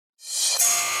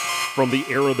From the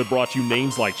era that brought you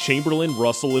names like Chamberlain,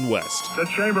 Russell, and West. To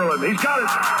Chamberlain, he's got it.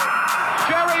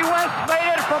 Jerry West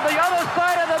made it from the other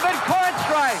side of the midcourt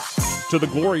stripe. To the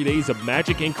glory days of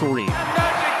Magic and Kareem. And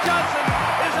Magic Johnson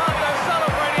is out there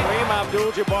celebrating. Kareem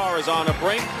Abdul-Jabbar is on the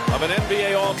brink of an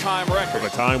NBA all-time record. From a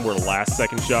time where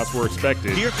last-second shots were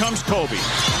expected. Here comes Kobe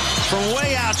from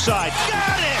way outside.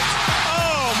 Got it!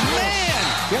 Oh, man!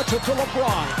 Gets it to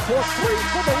LeBron for three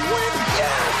for the win.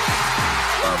 Yes!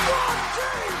 LeBron James!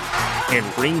 And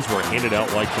rings were handed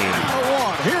out like candy.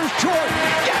 Here's Jordan.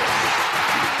 Yes!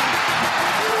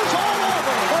 It is all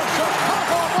over. The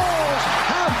Chicago Bulls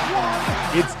have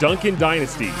won. It's Duncan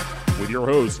Dynasty with your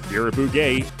host, Garrett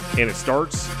Bouguet, and it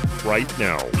starts right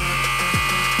now.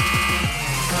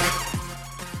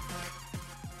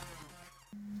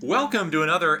 Welcome to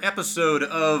another episode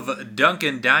of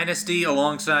Duncan Dynasty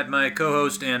alongside my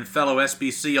co-host and fellow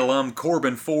SBC alum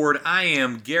Corbin Ford. I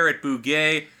am Garrett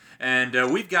Bouguet. And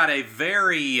we've got a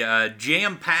very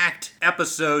jam-packed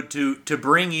episode to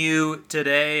bring you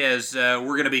today as we're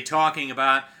going to be talking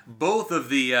about both of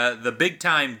the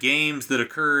big-time games that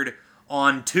occurred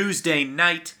on Tuesday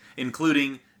night,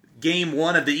 including Game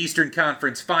 1 of the Eastern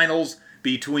Conference Finals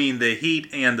between the Heat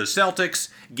and the Celtics,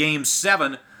 Game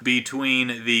 7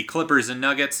 between the Clippers and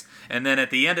Nuggets, and then at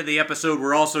the end of the episode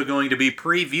we're also going to be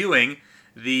previewing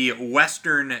the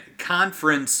Western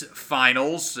Conference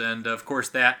Finals, and of course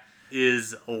that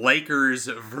is Lakers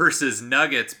versus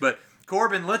Nuggets. But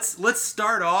Corbin, let's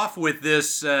start off with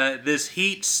this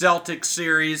Heat Celtics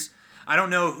series. I don't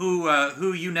know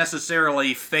who you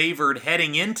necessarily favored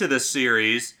heading into the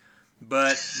series,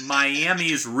 but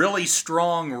Miami's really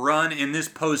strong run in this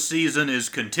postseason is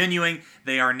continuing.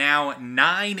 They are now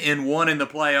 9-1 in the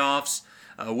playoffs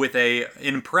with an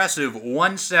impressive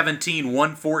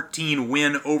 117-114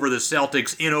 win over the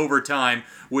Celtics in overtime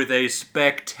with a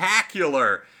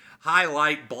spectacular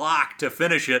highlight block to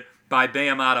finish it by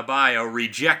Bam Adebayo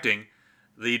rejecting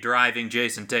the driving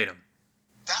Jason Tatum.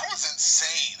 That was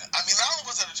insane. I mean, not only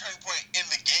was it a turning point in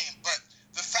the game, but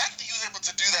the fact that he was able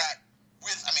to do that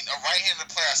with, a right-handed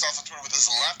player I saw on Twitter with his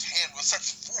left hand with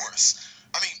such force.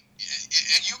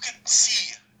 You could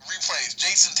see replays,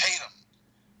 Jason Tatum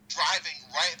driving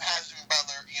right past Jimmy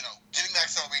Butler, getting that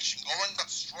acceleration, going up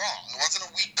strong. It wasn't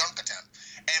a weak dunk attempt.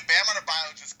 And Bam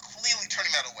Adebayo just cleanly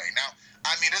turning that away. Now,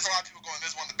 there's a lot of people going,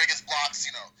 this is one of the biggest blocks,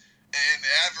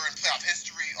 ever in playoff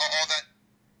history, all that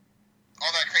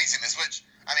craziness, which,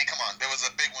 come on, there was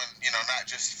a big one, not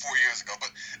just 4 years ago.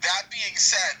 But that being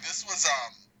said,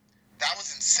 that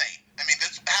was insane.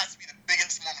 This has to be the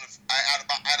biggest moment of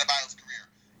Adebayo's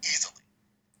career, easily.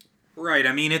 Right,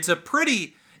 it's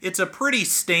a pretty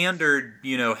standard,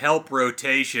 help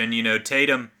rotation.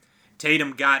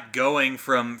 Tatum got going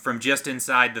from just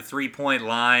inside the three-point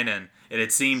line, and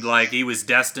it seemed like he was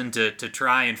destined to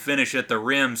try and finish at the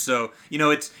rim. So,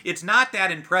 it's not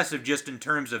that impressive just in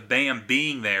terms of Bam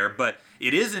being there, but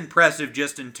it is impressive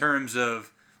just in terms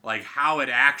of like how it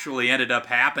actually ended up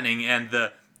happening and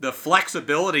the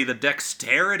flexibility, the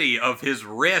dexterity of his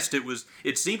wrist.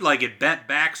 It seemed like it bent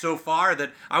back so far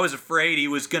that I was afraid he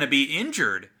was going to be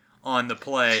injured on the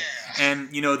play. And,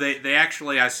 they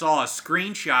actually, I saw a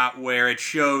screenshot where it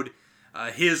showed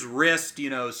his wrist,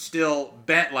 still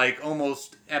bent like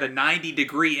almost at a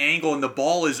 90-degree angle, and the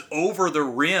ball is over the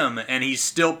rim, and he's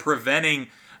still preventing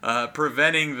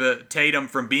the Tatum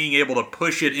from being able to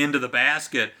push it into the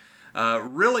basket.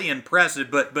 Really impressive,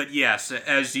 but yes,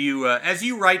 as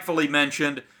you rightfully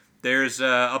mentioned, there's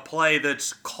a play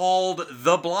that's called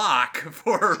the block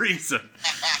for a reason.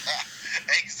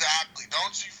 Exactly.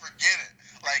 Don't you forget it.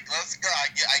 Let's go. I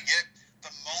get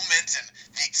the moment and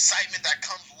the excitement that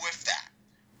comes with that.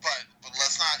 But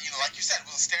let's not, like you said, it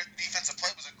was a standard defensive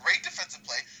play. It was a great defensive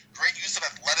play. Great use of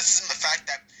athleticism. The fact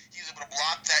that he was able to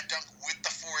block that dunk with the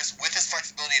force, with his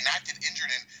flexibility, and not get injured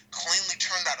and cleanly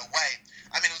turn that away.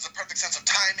 It was a perfect sense of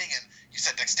timing, and you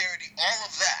said dexterity, all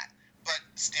of that. But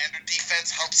standard defense,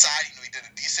 help side, he did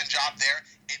a decent job there.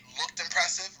 It looked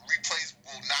impressive. Replays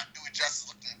will not do it justice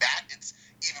looking back. It's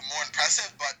even more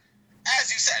impressive. But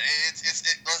as you said,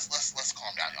 let's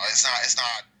calm down. It's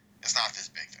not this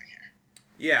big thing here.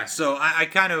 Yeah, so I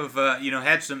kind of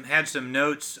had some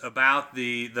notes about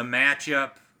the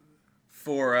matchup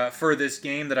for this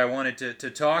game that I wanted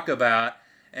to talk about,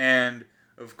 and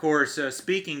of course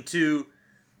speaking to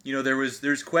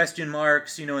there's question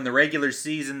marks. In the regular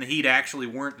season, the Heat actually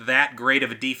weren't that great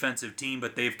of a defensive team,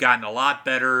 but they've gotten a lot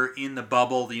better in the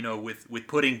bubble. With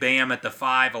putting Bam at the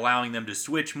 5, allowing them to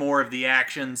switch more of the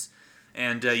actions,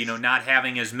 and not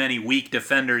having as many weak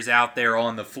defenders out there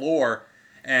on the floor.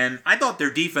 And I thought their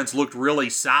defense looked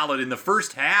really solid in the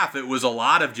first half. It was a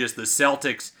lot of just the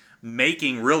Celtics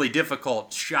making really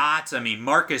difficult shots. I mean,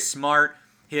 Marcus Smart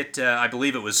hit, I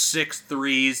believe it was 6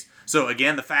 threes. So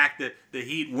again, the fact that the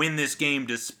Heat win this game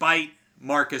despite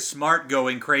Marcus Smart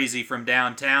going crazy from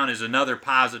downtown is another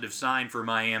positive sign for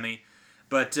Miami.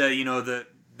 But,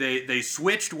 They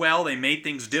switched well. They made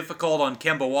things difficult on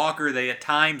Kemba Walker. They at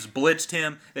times blitzed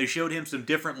him. They showed him some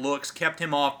different looks, kept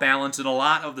him off balance in a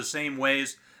lot of the same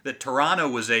ways that Toronto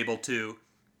was able to.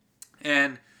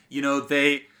 And,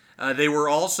 they were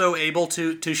also able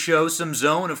to show some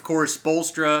zone. Of course,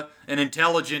 Spoelstra, an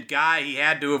intelligent guy, he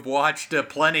had to have watched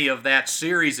plenty of that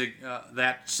series,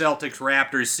 that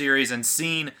Celtics-Raptors series, and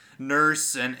seen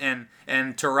Nurse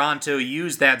and Toronto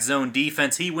use that zone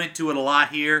defense. He went to it a lot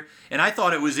here, and I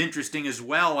thought it was interesting as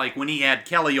well, like when he had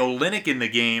Kelly Olynyk in the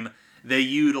game, they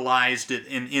utilized it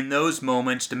in those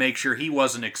moments to make sure he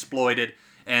wasn't exploited,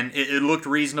 and it looked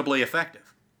reasonably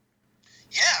effective.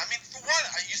 Yeah, I mean, for one,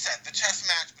 you said the chess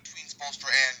match between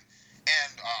Spoelstra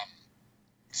and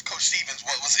Coach Stevens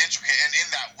was intricate, and in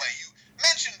that way, you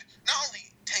mentioned not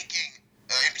only taking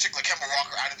in particular Kemba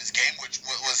Walker out of his game, which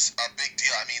was a big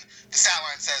deal. I mean, the stat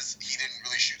line says he didn't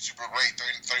really shoot super great,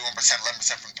 31%, 11%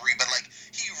 from three, but like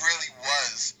he really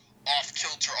was off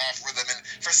kilter, off rhythm. And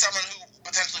for someone who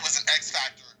potentially was an X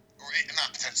factor, or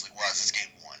not potentially was, it's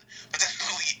game one, but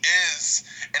definitely is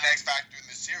an X factor in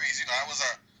this series, that was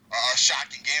a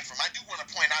shocking game for him. I do want to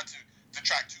point out to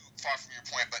detract too far from your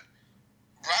point, but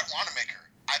Brad Wanamaker,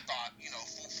 I thought,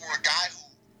 for a guy who,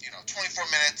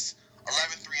 24 minutes.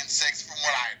 11, 3, and 6 from what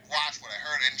I watched, what I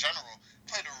heard in general,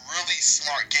 played a really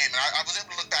smart game. And I was able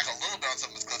to look back a little bit on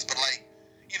some of his clips, but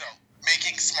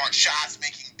making smart shots,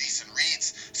 making decent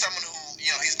reads, someone who,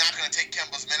 he's not going to take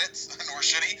Kemba's minutes, nor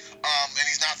should he, and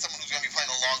he's not someone who's going to be playing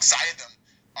alongside them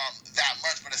that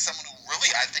much, but as someone who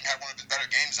really, I think, had one of the better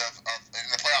games of in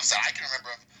the playoffs that I can remember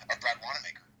of Brad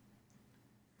Wanamaker.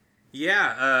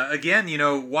 Yeah, again,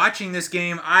 watching this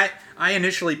game, I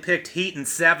initially picked Heat in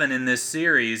 7 in this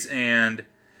series, and,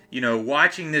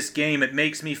 watching this game, it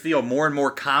makes me feel more and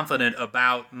more confident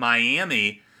about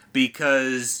Miami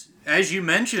because, as you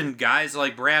mentioned, guys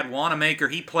like Brad Wanamaker,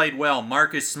 he played well.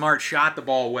 Marcus Smart shot the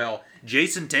ball well.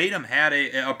 Jason Tatum had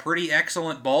a pretty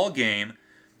excellent ball game.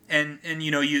 And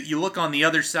you look on the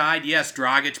other side, yes,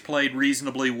 Dragic played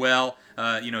reasonably well.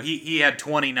 He had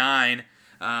 29,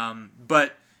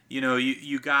 but...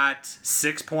 you got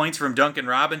 6 points from Duncan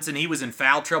Robinson. He was in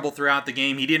foul trouble throughout the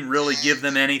game. He didn't really give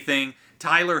them anything.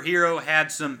 Tyler Hero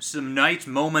had some nice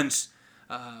moments,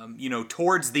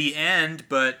 towards the end,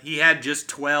 but he had just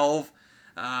 12.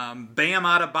 Bam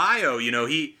Adebayo,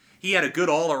 he had a good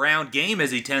all-around game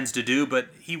as he tends to do, but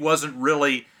he wasn't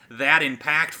really that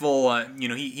impactful.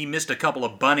 He missed a couple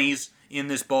of bunnies in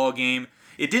this ball game.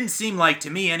 It didn't seem like to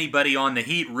me anybody on the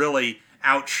Heat really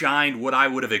outshined what I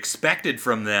would have expected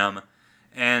from them.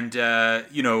 And,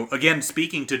 again,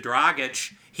 speaking to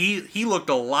Dragic, he looked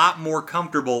a lot more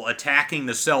comfortable attacking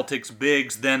the Celtics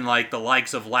bigs than like the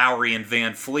likes of Lowry and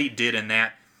Van Fleet did in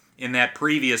that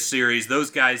previous series.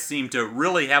 Those guys seem to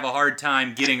really have a hard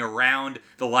time getting around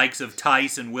the likes of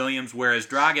Tice and Williams, whereas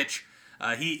Dragic,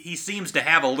 he seems to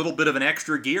have a little bit of an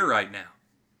extra gear right now.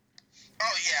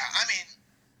 Oh, yeah. I mean,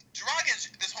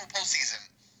 Dragic, this whole postseason,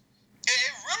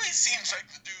 it really seems like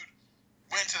the dude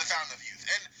went to the fountain of youth,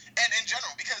 and in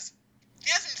general, because he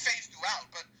hasn't phased you out,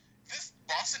 but this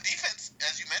Boston defense,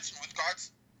 as you mentioned, with guards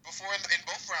before in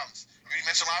both rounds, you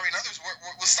mentioned Lowry and others,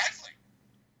 was stifling.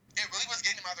 It really was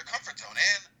getting him out of their comfort zone,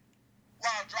 and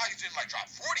while Dragic didn't drop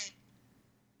 40,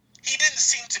 he didn't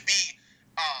seem to be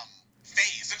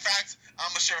phased. In fact,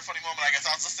 I'm going to share a funny moment, I guess.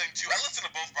 I listened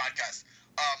to both broadcasts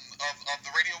of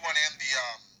the Radio 1 and the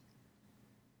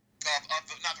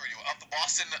of the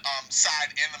Boston side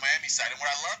and the Miami side. And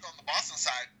what I loved on the Boston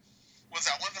side was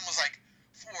that one of them was like,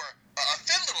 for a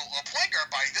thin little point guard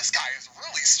body, this guy is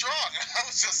really strong. And I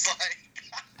was just like,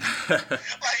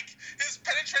 like his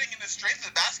penetrating and his strength of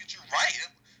the basket, you're right.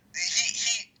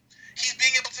 He's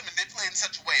being able to manipulate in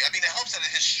such a way. I mean, it helps that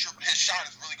his shot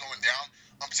is really going down,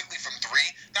 particularly from three.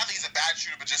 Not that he's a bad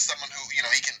shooter, but just someone who, he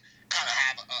can kind of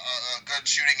have a good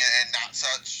shooting and not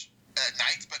such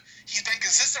nights, but he's been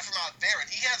consistent from out there, and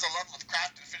he has a level of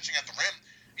craft and finishing at the rim,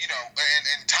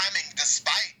 and timing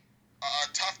despite a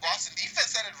tough Boston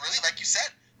defense that had really, like you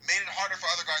said, made it harder for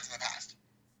other guards in the past.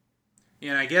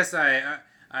 Yeah, and I guess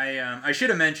I should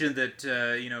have mentioned that,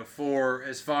 for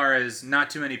as far as not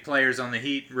too many players on the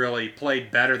Heat really played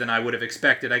better than I would have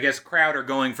expected. I guess Crowder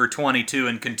going for 22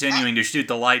 and continuing to shoot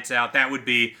the lights out, that would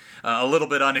be a little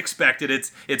bit unexpected.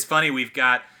 It's funny, we've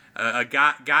got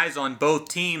guys on both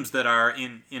teams that are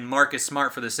in Marcus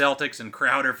Smart for the Celtics and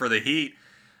Crowder for the Heat,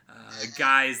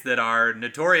 guys that are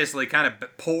notoriously kind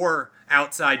of poor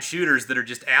outside shooters that are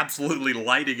just absolutely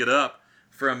lighting it up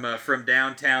from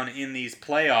downtown in these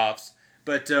playoffs.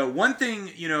 But one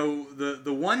thing,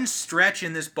 the one stretch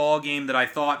in this ball game that I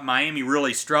thought Miami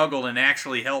really struggled and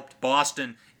actually helped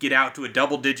Boston get out to a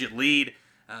double-digit lead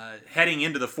heading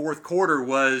into the fourth quarter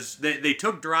was they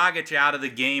took Dragic out of the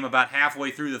game about halfway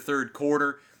through the third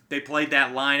quarter. They played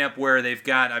that lineup where they've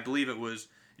got, I believe it was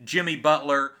Jimmy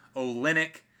Butler,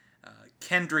 Olynyk,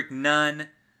 Kendrick Nunn,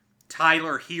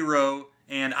 Tyler Hero,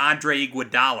 and Andre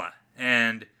Iguodala.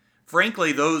 And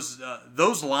frankly, those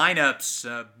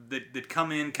lineups that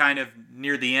come in kind of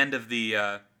near the end of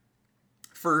the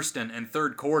first and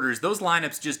third quarters, those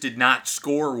lineups just did not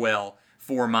score well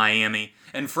for Miami.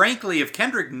 And frankly, if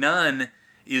Kendrick Nunn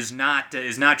is not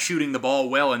shooting the ball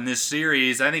well in this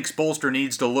series, I think Spoelstra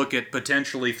needs to look at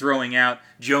potentially throwing out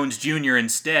Jones Jr.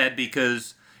 instead,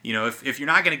 because if you're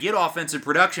not going to get offensive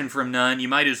production from Nunn, you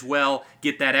might as well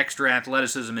get that extra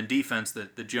athleticism and defense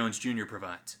that Jones Jr.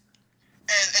 provides.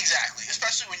 And exactly,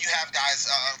 especially when you have guys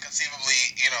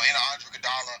conceivably, in Andre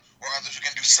Iguodala or others who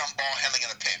can do some ball handling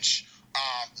in a pinch.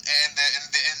 And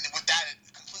with that, it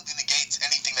completely negates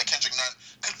anything that Kendrick Nunn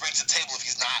could bring to the table if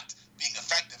he's not being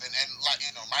effective. And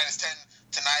minus 10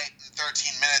 tonight in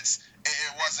 13 minutes,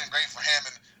 it wasn't great for him.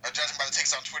 And judging by the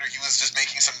takes on Twitter, he was just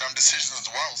making some dumb decisions as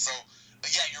well. So,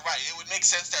 yeah, you're right. It would make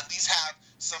sense to at least have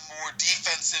some more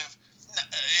defensive,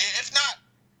 if not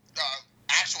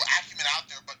actual acumen out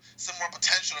there, but some more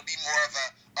potential to be more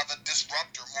of a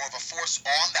disruptor, more of a force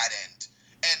on that end.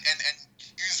 And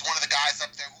use one of the guys up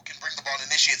there who can bring the ball and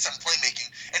initiate some playmaking,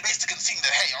 and basically conceding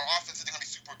that, hey, our offense isn't going to be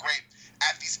super great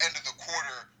at these end of the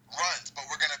quarter runs, but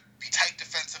we're going to be tight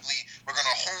defensively, we're going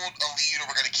to hold a lead, or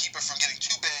we're going to keep it from getting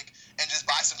too big, and just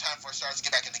buy some time for our stars to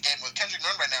get back in the game. With Kendrick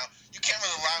Nunn right now, you can't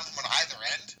really rely on him on either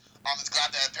end. It's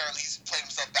glad that apparently he's played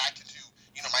himself back into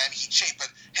Miami Heat shape, but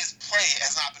his play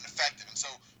has not been effective. And so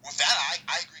with that,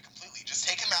 I agree completely. Just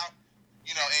take him out,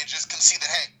 and just concede that,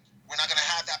 hey, we're not going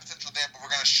to have that potential there, but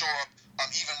we're going to show up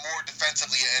even more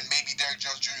defensively, and maybe Derrick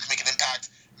Jones Jr. can make an impact,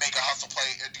 make a hustle play,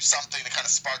 do something to kind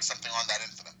of spark something on that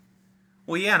end for them.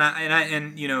 Well, yeah,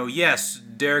 and yes,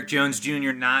 Derrick Jones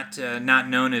Jr. not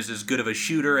known as good of a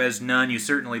shooter as Nunn. You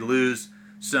certainly lose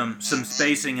some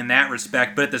spacing in that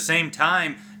respect, but at the same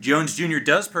time, Jones Jr.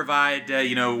 does provide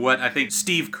what I think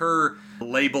Steve Kerr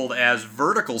labeled as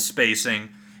vertical spacing.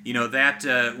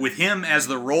 That with him as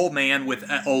the roll man with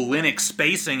Olynyk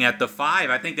spacing at the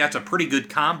 5, I think that's a pretty good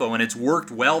combo, and it's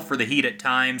worked well for the Heat at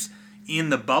times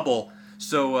in the bubble.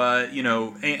 So,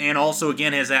 and also,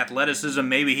 again, his athleticism,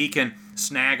 maybe he can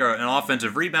snag an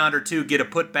offensive rebound or two, get a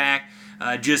putback,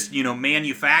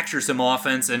 manufacture some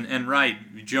offense. And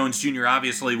right, Jones Jr.,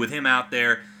 obviously, with him out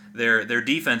there, their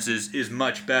defense is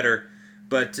much better.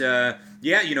 But,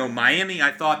 Miami,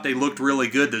 I thought they looked really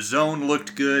good. The zone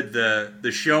looked good.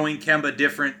 The showing Kemba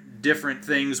different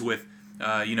things with,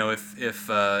 if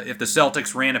the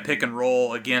Celtics ran a pick and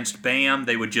roll against Bam,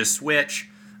 they would just switch.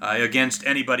 Against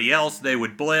anybody else, they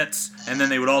would blitz, and then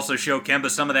they would also show Kemba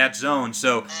some of that zone.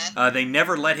 So they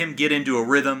never let him get into a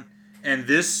rhythm. And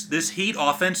this Heat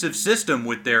offensive system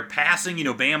with their passing,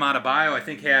 Bam Adebayo, I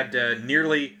think, had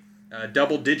nearly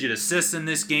double-digit assists in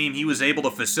this game. He was able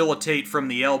to facilitate from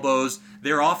the elbows.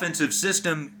 Their offensive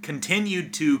system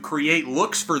continued to create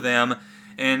looks for them.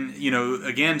 And,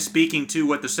 again, speaking to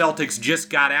what the Celtics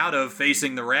just got out of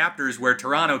facing the Raptors, where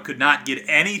Toronto could not get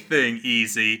anything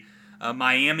easy,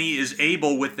 Miami is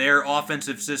able, with their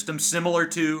offensive system, similar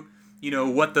to,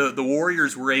 what the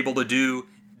Warriors were able to do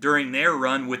during their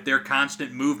run with their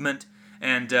constant movement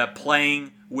and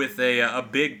playing with a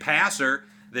big passer.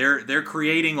 They're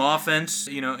creating offense,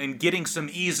 and getting some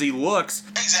easy looks.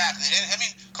 Exactly. And,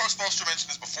 Coach Spoelstra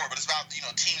mentioned this before, but it's about,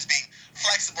 teams being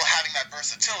flexible, having that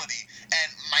versatility. And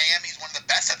Miami's one of the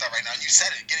best at that right now. And you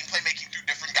said it, getting playmaking through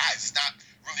different guys. It's not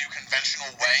really a conventional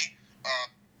way,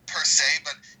 per se,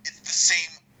 but it's the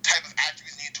same type of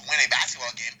attributes needed to win a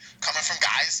basketball game, coming from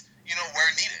guys,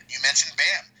 where needed. You mentioned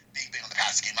Bam being big on the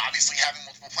passing game, obviously having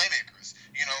multiple playmakers,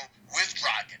 with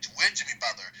Dragic, with Jimmy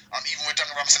Butler, even with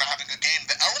Duncan Robinson not having a good game,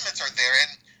 the elements are there.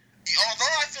 And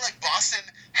although I feel like Boston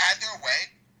had their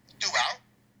way throughout,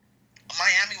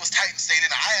 Miami was tight and stayed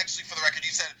in. I actually, for the record,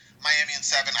 you said Miami in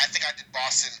 7. I think I did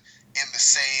Boston in the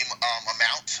same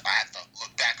amount. I have to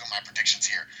look back on my predictions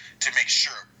here to make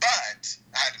sure, but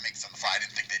I had to make this on the fly. I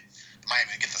didn't think that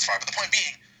Miami would get this far. But the point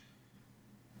being,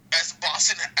 as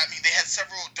Boston, they had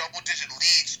several double-digit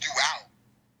leads throughout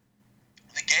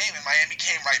the game, and Miami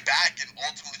came right back and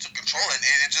ultimately took control. And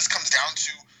it just comes down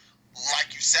to,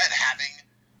 like you said, having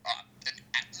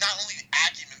not only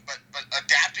acumen, but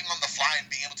adapting on the fly and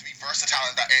being able to be versatile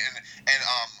and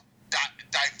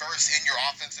diverse in your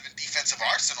offensive and defensive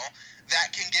arsenal that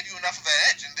can give you enough of an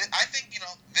edge. And I think,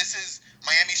 this is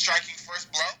Miami striking first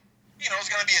blow. It's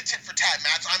going to be a tit-for-tat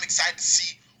match. I'm excited to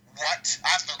see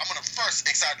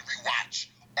excited to rewatch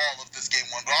all of this game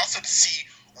one, but also to see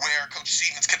where Coach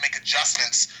Stevens can make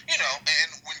adjustments, and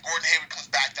when Gordon Hayward comes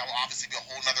back, that will obviously be a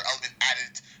whole other element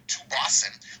added to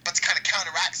Boston, but to kind of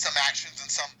counteract some actions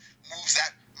and some moves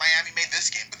that Miami made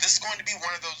this game. But this is going to be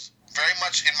one of those very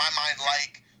much, in my mind,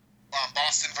 like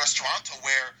Boston versus Toronto,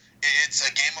 where it's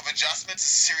a game of adjustments,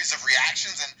 a series of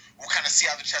reactions, and we'll kind of see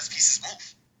how the chess pieces move.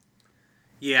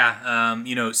 Yeah,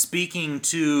 speaking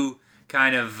to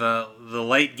kind of the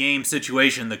late game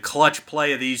situation, the clutch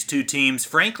play of these two teams.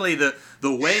 Frankly, the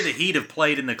way the Heat have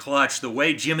played in the clutch, the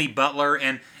way Jimmy Butler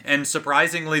and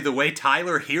surprisingly the way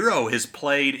Tyler Hero has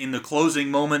played in the closing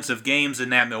moments of games in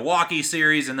that Milwaukee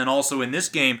series and then also in this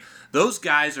game, those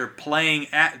guys are playing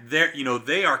at their,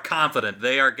 they are confident.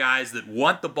 They are guys that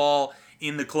want the ball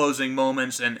in the closing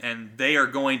moments and they are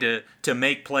going to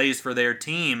make plays for their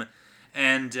team.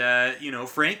 And,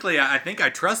 frankly, I think I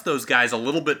trust those guys a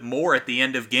little bit more at the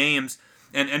end of games.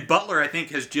 And Butler, I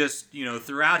think, has just,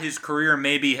 throughout his career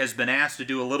maybe has been asked to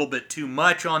do a little bit too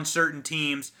much on certain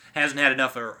teams, hasn't had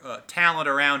enough talent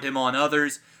around him on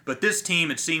others. But this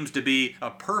team, it seems to be a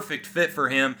perfect fit for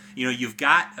him. You've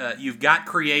got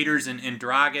creators in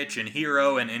Dragic and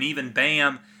Hero and even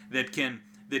Bam that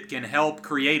can help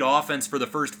create offense for the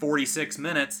first 46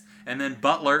 minutes. And then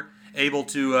Butler able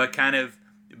to kind of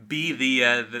be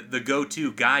the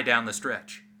go-to guy down the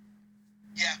stretch.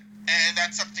 Yeah, and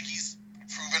that's something he's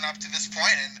proven up to this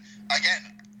point. And again,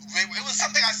 it was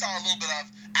something I saw a little bit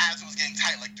of as it was getting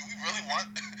tight. Like, do we really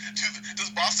want?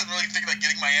 Does Boston really think that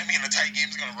getting Miami in a tight game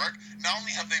is going to work? Not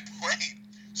only have they played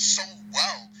so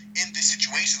well in these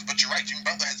situations, but you're right, Jimmy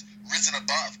Butler has risen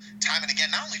above time and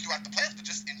again, not only throughout the playoffs, but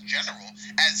just in general,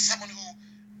 as someone who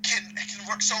can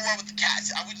work so well with the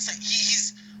Cats. I wouldn't say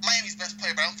he's Miami's best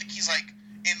player, but I don't think he's like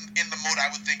in the mode I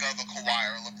would think of a Kawhi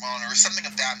or LeBron or something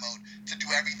of that mode to do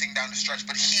everything down the stretch,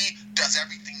 but he does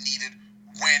everything needed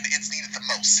when it's needed the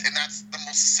most, and that's the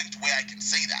most succinct way I can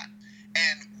say that.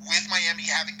 And with Miami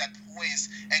having that poise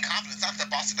and confidence, not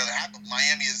that Boston doesn't have, but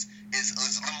Miami is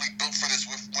literally built for this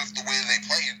with the way that they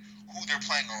play and who they're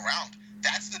playing around.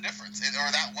 That's the difference, or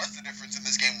that was the difference in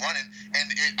this game one, and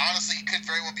it honestly could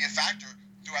very well be a factor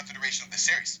throughout the duration of this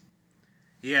series.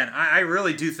 Yeah, and I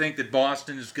really do think that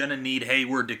Boston is going to need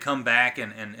Hayward to come back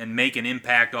and make an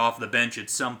impact off the bench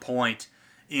at some point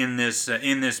in this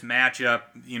matchup.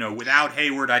 Without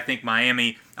Hayward, I think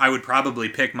I would probably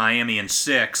pick Miami in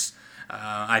 6.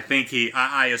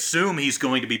 I assume he's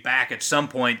going to be back at some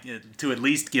point to at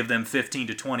least give them 15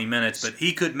 to 20 minutes, but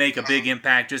he could make a big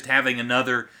impact just having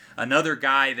another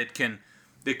guy that can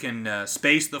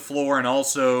space the floor and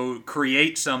also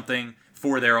create something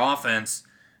for their offense.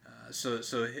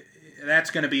 So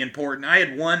that's going to be important. I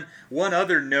had one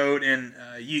other note, and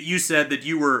you said that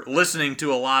you were listening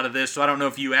to a lot of this, so I don't know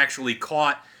if you actually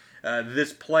caught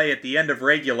this play at the end of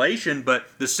regulation, but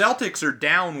the Celtics are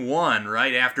down 1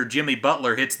 right after Jimmy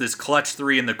Butler hits this clutch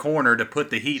 3 in the corner to put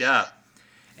the Heat up.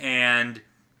 And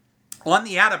on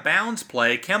the out-of-bounds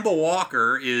play, Kemba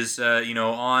Walker is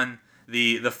on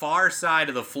the far side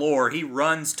of the floor. He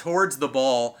runs towards the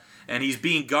ball, and he's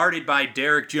being guarded by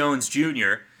Derrick Jones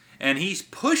Jr., and he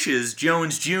pushes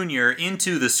Jones Jr.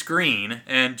 into the screen,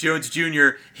 and Jones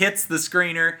Jr. hits the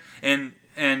screener, and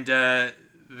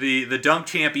the dunk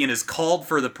champion is called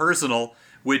for the personal,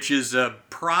 which is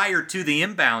prior to the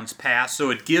inbounds pass,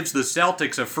 so it gives the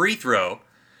Celtics a free throw.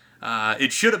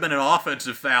 It should have been an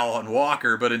offensive foul on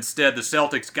Walker, but instead the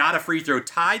Celtics got a free throw,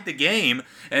 tied the game,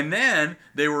 and then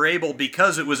they were able,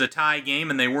 because it was a tie game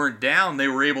and they weren't down, they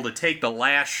were able to take the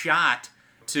last shot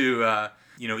to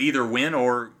either win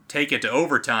or take it to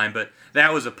overtime. But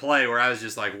that was a play where I was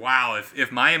just like, wow,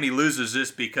 if Miami loses this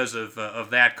because of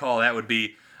that call, that would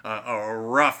be a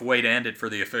rough way to end it for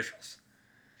the officials.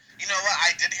 You know what?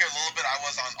 I did hear a little bit. I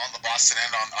was on the Boston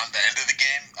end on the end of the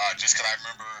game, just because I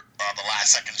remember the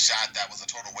last second shot. That was a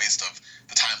total waste of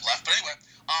the time left. But anyway,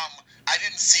 I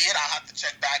didn't see it. I'll have to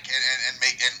check back and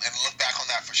look back on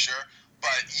that for sure.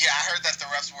 But yeah, I heard that the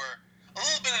refs were a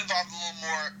little bit involved, a little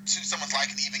more to someone's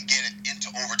liking to even get it into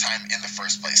overtime in the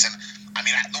first place. And I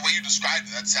mean, the way you described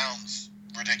it, that sounds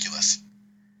ridiculous.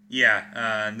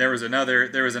 Yeah, there was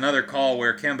another call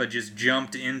where Kemba just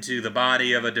jumped into the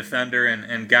body of a defender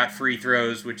and got free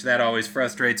throws, which that always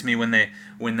frustrates me when they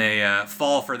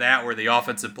fall for that, where the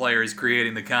offensive player is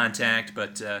creating the contact.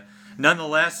 But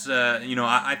nonetheless,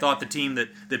 I thought the team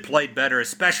that played better,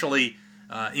 especially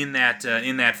in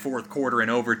that fourth quarter in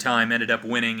overtime, ended up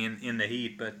winning in the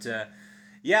Heat. But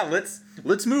Yeah,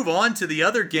 let's move on to the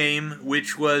other game,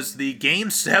 which was the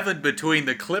Game 7 between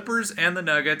the Clippers and the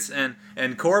Nuggets.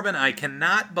 And Corbin, I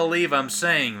cannot believe I'm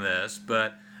saying this,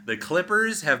 but the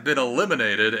Clippers have been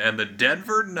eliminated and the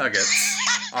Denver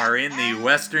Nuggets are in the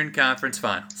Western Conference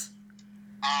Finals.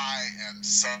 I am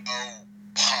so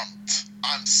pumped.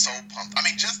 I'm so pumped. I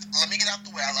mean, just let me get out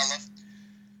the way. I love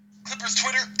Clippers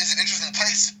Twitter is an interesting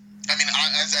place. I mean,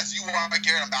 as you are,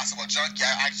 Garrett, on Basketball Junkie,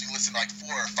 I actually listened to like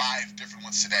 4 or 5 different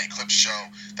ones today. Clips Show,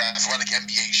 the Athletic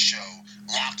NBA Show,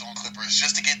 Locked on Clippers,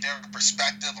 just to get their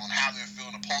perspective on how they're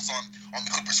feeling, a pulse on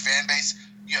the Clippers fan base.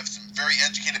 You have some very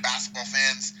educated basketball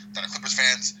fans that are Clippers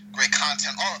fans, great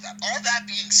content, all of that. All that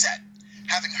being said,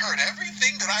 having heard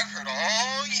everything that I've heard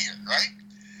all year, right?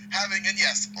 And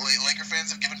yes, Laker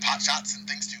fans have given pot shots and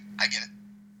things too. I get it.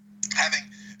 Having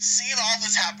seen all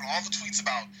this happen, all the tweets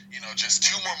about, just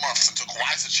 2 more months until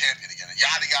Kawhi's a champion again, and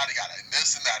yada, yada, yada, and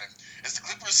this and that, and as the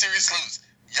Clippers series lose,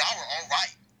 y'all were all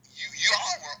right.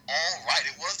 Y'all were all right.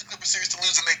 It was the Clippers series to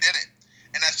lose, and they did it.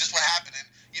 And that's just what happened. And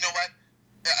you know what?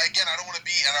 Again, I don't want to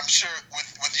be, and I'm sure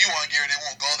with you on, Garrett, it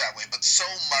won't go that way, but so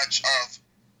much of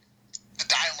the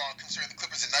dialogue concerning the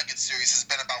Clippers and Nuggets series has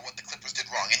been about what the Clippers did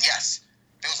wrong. And yes,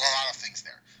 there was a lot of things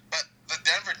there. But the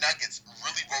Denver Nuggets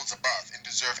really rose above and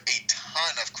deserve a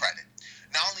ton of credit.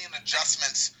 Not only in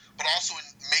adjustments, but also in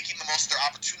making the most of their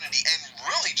opportunity, and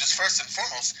really, just first and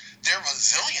foremost, their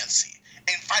resiliency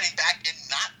in fighting back and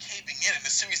not caving in a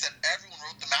series that everyone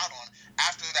wrote them out on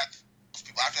after that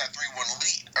 3-1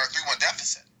 lead or 3-1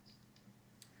 deficit.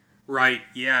 Right.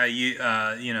 Yeah.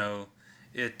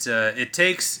 It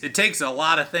takes a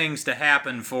lot of things to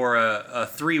happen for a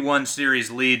 3-1 series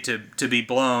lead to be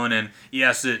blown, and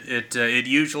yes, it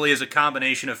usually is a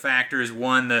combination of factors.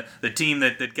 One, the team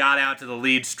that got out to the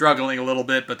lead struggling a little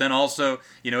bit, but then also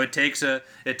it takes a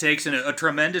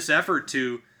tremendous effort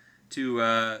to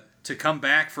come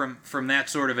back from that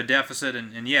sort of a deficit.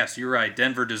 And yes, you're right.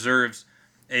 Denver deserves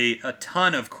a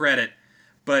ton of credit,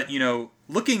 but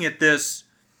looking at this.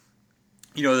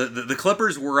 The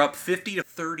Clippers were up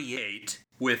 50-38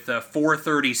 with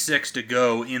 4:36 to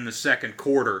go in the second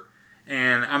quarter.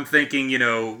 And I'm thinking,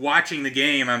 watching the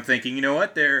game, I'm thinking, you know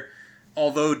what,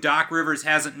 although Doc Rivers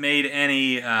hasn't made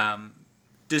any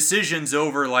decisions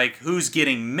over like who's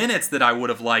getting minutes that I would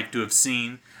have liked to have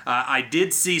seen, I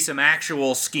did see some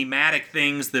actual schematic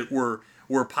things that were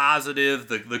positive.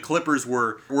 The Clippers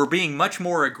were being much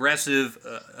more aggressive,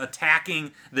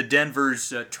 attacking the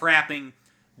Denver's trapping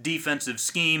defensive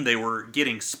scheme. They were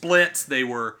getting splits. They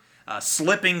were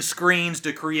slipping screens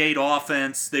to create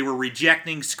offense. They were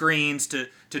rejecting screens to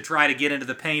try to get into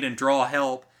the paint and draw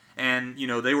help. And,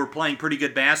 they were playing pretty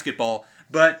good basketball.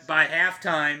 But by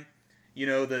halftime,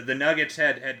 the Nuggets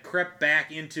had crept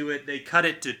back into it. They cut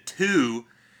it to 2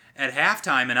 at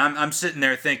halftime. And I'm sitting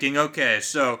there thinking, okay,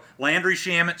 so Landry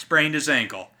Shamet sprained his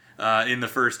ankle in the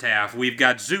first half. We've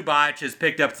got Zubac has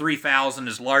picked up 3 fouls and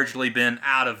has largely been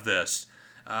out of this.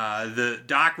 The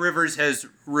Doc Rivers has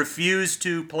refused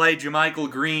to play JaMychal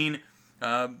Green,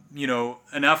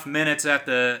 enough minutes at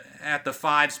the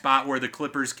 5 spot where the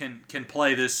Clippers can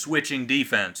play this switching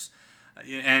defense.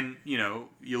 And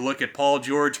you look at Paul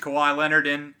George, Kawhi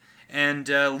Leonard, and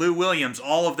Lou Williams.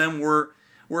 All of them were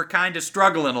kind of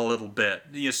struggling a little bit.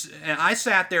 And I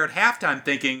sat there at halftime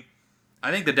thinking,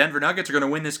 I think the Denver Nuggets are going to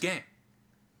win this game.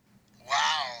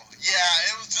 Wow.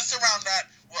 Yeah, it was just around that.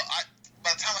 Well,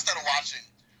 by the time I started watching,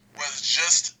 was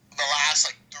just the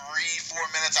last 3-4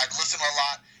 minutes. I'd listened a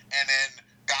lot and then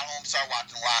got home, started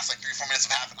watching the last 3-4 minutes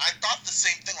of half, and I thought the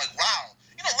same thing, wow,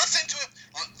 listening to it,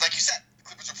 like you said, the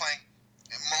Clippers are playing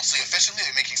mostly efficiently,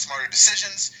 they're making smarter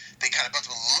decisions, they kind of built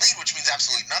up a lead, which means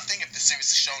absolutely nothing if the series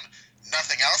has shown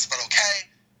nothing else, but okay.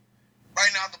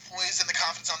 Right now, the poise and the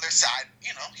confidence on their side,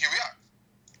 here we are.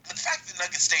 But the fact that the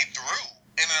Nuggets stayed through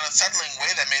in an unsettling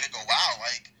way that made it go, wow,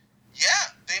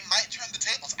 yeah, they might turn the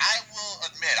tables. I will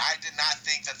admit, I did not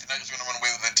think that the Nuggets were going to run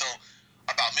away with it until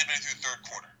about midway through the third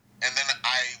quarter. And then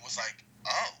I was like,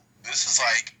 oh, this is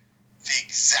the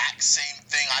exact same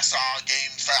thing I saw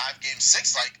Game 5, Game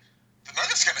 6. The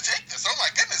Nuggets are going to take this. Oh, my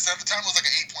goodness. At the time, it was an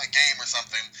 8-point game or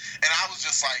something. And I was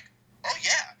just like, oh,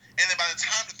 yeah. And then by the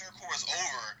time the third quarter was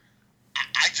over,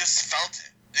 I just felt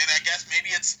it. And I guess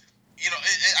maybe it's,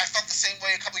 I felt the same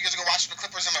way a couple of years ago watching the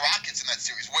Clippers and the Rockets in that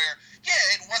series where,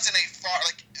 yeah, it wasn't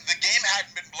the game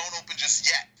hadn't been blown open just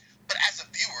yet. But as a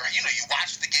viewer, you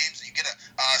watch the games and you get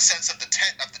a sense of the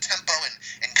tempo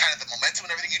and kind of the momentum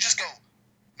and everything. You just go,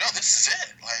 no, this is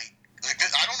it.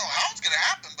 I don't know how it's going to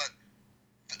happen, but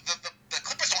the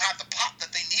Clippers don't have the pop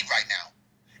that they need right now.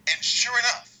 And sure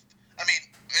enough,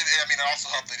 it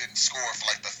also helped they didn't score for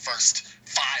the first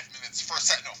 5 minutes, first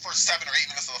 7 or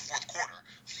 8 minutes of the fourth quarter.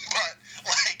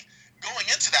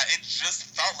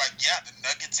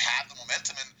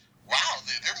 momentum, and wow,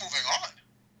 they're moving on.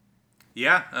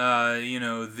 Yeah,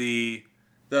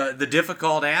 the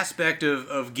difficult aspect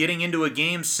of getting into a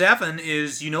Game 7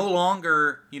 is you no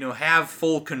longer, have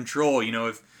full control.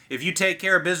 If you take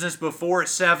care of business before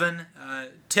 7,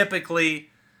 typically,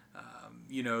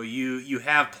 you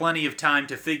have plenty of time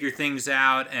to figure things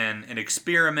out and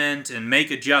experiment and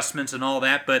make adjustments and all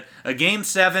that. But a Game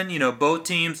 7, both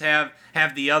teams have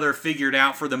the other figured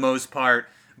out for the most part.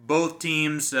 Both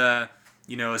teams,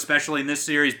 especially in this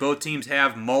series, both teams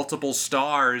have multiple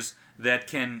stars that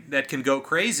can go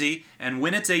crazy. And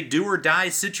when it's a do or die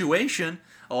situation,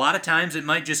 a lot of times it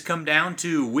might just come down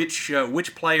to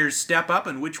which players step up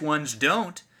and which ones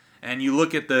don't. And you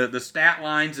look at the stat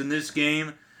lines in this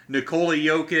game. Nikola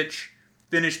Jokic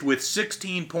finished with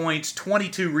 16 points,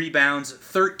 22 rebounds,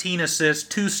 13 assists,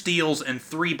 2 steals, and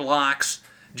 3 blocks.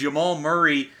 Jamal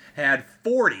Murray had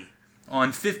 40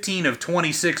 on 15 of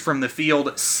 26 from the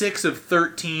field, 6 of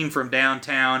 13 from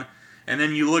downtown. And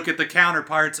then you look at the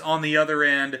counterparts on the other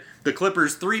end. The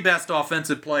Clippers' 3 best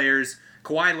offensive players,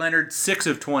 Kawhi Leonard, 6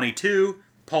 of 22,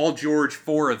 Paul George,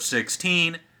 4 of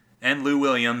 16, and Lou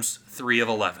Williams, 3 of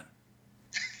 11.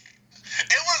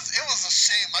 It was a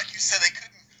shame. Like you said, they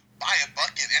couldn't buy a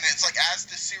bucket. And it's like as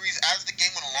the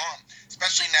game went along,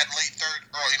 especially in that late third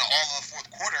or all of the fourth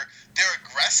quarter, their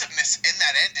aggressiveness in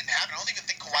that end didn't happen. I don't even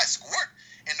think Kawhi scored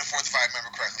in the fourth, if I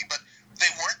remember correctly. But they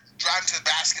weren't driving to the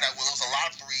basket at will. It was a lot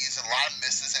of threes and a lot of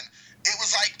misses, and it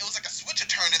was like a switch had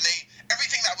turned, and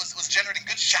everything that was generating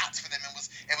good shots for them and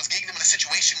was getting them in a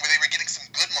situation where they were getting some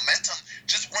good momentum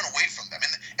just went away from them.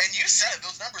 And you said it,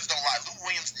 those numbers don't lie. Lou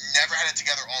Williams never had it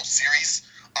together all series.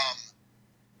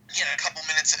 He had a couple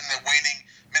minutes in the waning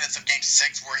minutes of Game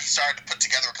 6 where he started to put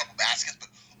together a couple baskets, but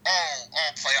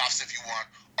all playoffs, if you want,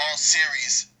 all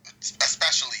series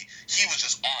especially, he was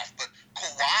just off. But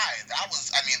Kawhi, that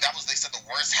was they said the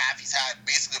worst half he's had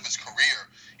basically of his career,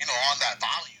 on that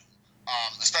volume.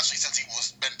 Especially since he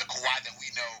been the Kawhi that we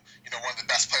know, one of the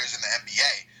best players in the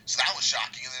NBA. So that was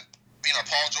shocking. And then,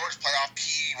 Paul George, playoff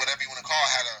P, whatever you want to call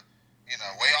it, had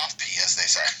a, way off P, as they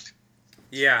say.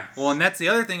 Yeah, well, and that's the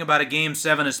other thing about a Game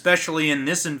 7, especially in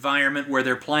this environment where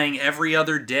they're playing every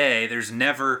other day. There's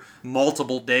never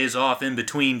multiple days off in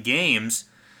between games.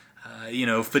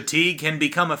 Fatigue can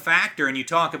become a factor, and you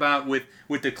talk about with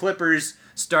the Clippers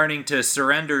starting to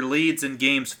surrender leads in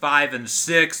Games 5 and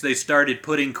 6, they started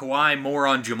putting Kawhi more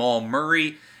on Jamal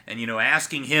Murray and,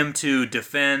 asking him to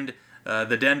defend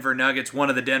the Denver Nuggets, one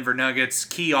of the Denver Nuggets'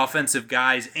 key offensive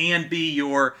guys, and be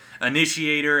your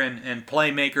initiator and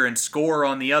playmaker and scorer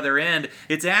on the other end.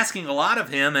 It's asking a lot of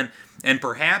him, and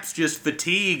perhaps just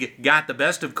fatigue got the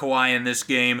best of Kawhi in this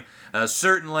game.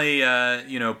 Certainly,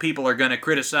 people are going to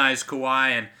criticize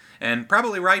Kawhi, and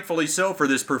probably rightfully so for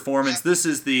this performance. This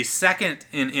is the second,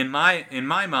 in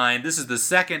my mind, this is the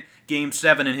second Game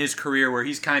 7 in his career where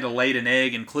he's kind of laid an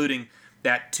egg, including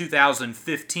that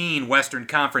 2015 Western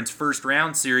Conference first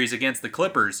round series against the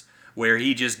Clippers, where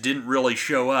he just didn't really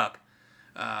show up.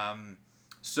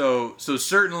 So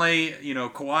certainly,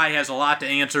 Kawhi has a lot to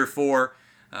answer for.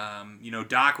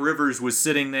 Doc Rivers was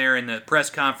sitting there in the press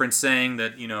conference saying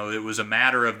that, it was a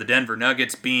matter of the Denver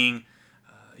Nuggets being,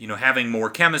 having more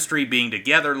chemistry, being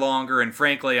together longer, and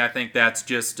frankly, I think that's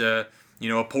just, a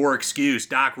poor excuse.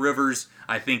 Doc Rivers,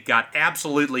 I think, got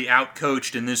absolutely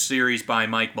outcoached in this series by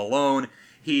Mike Malone.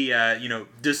 He,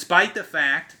 despite the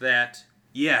fact that,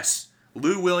 yes,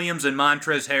 Lou Williams and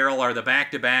Montrezl Harrell are the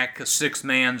back-to-back sixth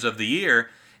mans of the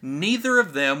year, neither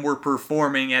of them were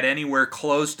performing at anywhere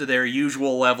close to their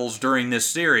usual levels during this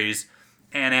series,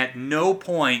 and at no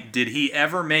point did he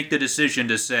ever make the decision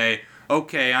to say,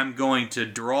 okay, I'm going to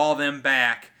draw them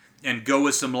back and go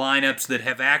with some lineups that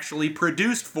have actually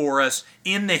produced for us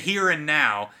in the here and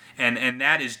now, and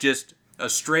that is just a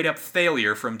straight-up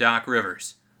failure from Doc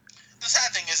Rivers. The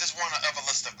sad thing is it's one of a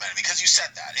list of men, because you said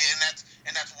that,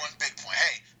 and that's one big point.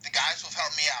 Hey, the guys who have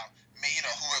helped me out,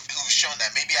 who've shown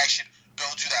that, maybe I should go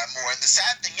to that more. And the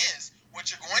sad thing is, what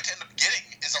you're going to end up getting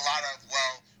is a lot of,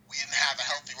 we didn't have a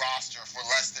healthy roster for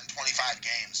less than 25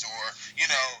 games, or,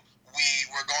 we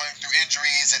were going through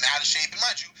injuries and out of shape. And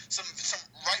mind you, some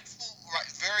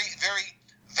very, very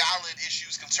valid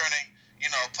issues concerning,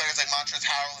 players like Montrezl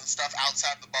Harrell and stuff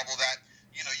outside the bubble that,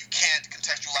 you can't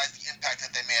contextualize the impact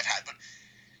that they may have had. But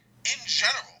in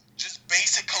general, just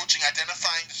basic coaching,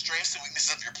 identifying the strengths and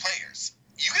weaknesses of your players.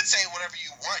 You can say whatever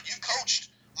you want. You've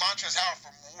coached Montrezl Harrell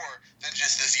for more than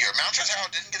just this year. Montrezl Harrell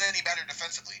didn't get any better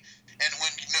defensively. And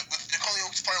with Nikola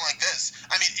Jokic playing like this,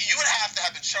 you would have to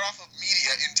have been shut off of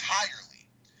media entirely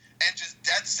and just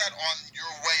dead set on your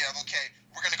way of, okay,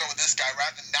 we're going to go with this guy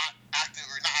rather than not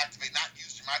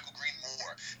use Michael Green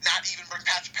more. not even bring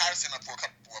Patrick Patterson up for a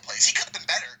couple more plays. He could have been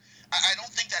better. I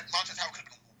don't think that Montrezl Harrell could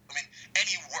have been,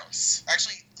 any worse.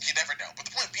 Actually, you never know. But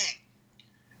the point being,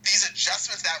 these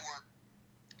adjustments that were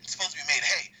supposed to be made,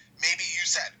 hey, maybe you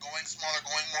said going smaller,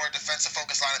 going more defensive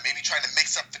focus lineup, maybe trying to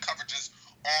mix up the coverages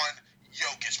on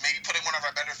Jokic, maybe putting one of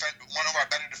our better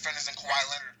defenders in Kawhi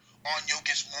Leonard on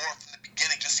Jokic more from the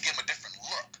beginning just to give him a different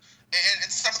look.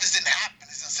 And some of this didn't happen.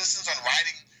 His insistence on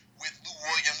riding with Lou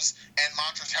Williams and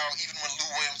Montrezl Harrell, even when Lou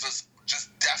Williams was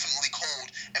just definitely cold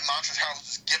and Montrezl Harrell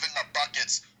was just giving up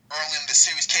buckets early in the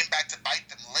series, came back to bite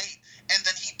them late, and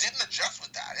then he didn't adjust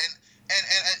with that. And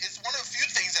it's one of the few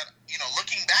things that,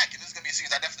 looking back, and this is going to be a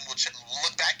series I definitely will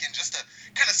look back in just to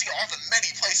kind of see all the many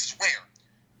places where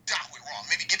Doc went wrong.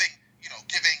 Maybe giving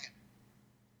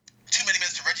too many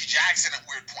minutes to Reggie Jackson at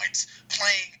weird points,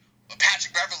 playing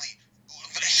Patrick Beverley.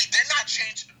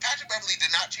 Patrick Beverley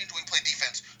did not change the way he played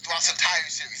defense throughout this entire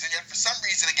series. And yet, for some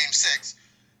reason, in Game 6,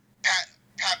 Pat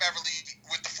Beverley,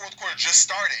 with the fourth quarter just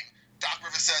starting, Doc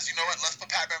Rivers says, you know what, let's put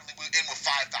Pat Beverley in with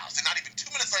 5 fouls. And not even 2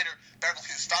 minutes later,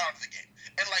 Beverley was fouled out of the game.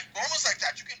 And moments like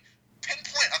that, you can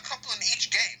pinpoint a couple in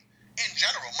each game in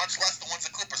general, much less the ones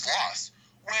the Clippers lost,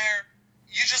 where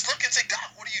you just look and say,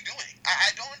 Doc, what are you doing?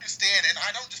 I don't understand, and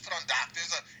I don't just put on Doc.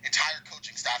 There's an entire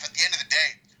coaching staff. At the end of the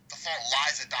day, the fault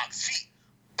lies at Doc's feet.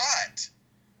 But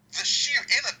the sheer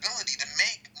inability to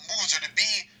make moves or to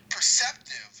be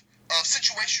perceptive of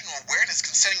situational awareness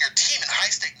concerning your team in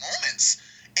high-stake moments,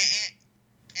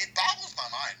 it boggles my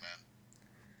mind, man.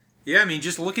 Yeah,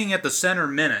 just looking at the center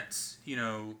minutes,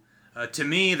 to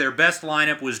me, their best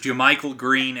lineup was JaMychal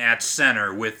Green at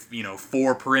center with,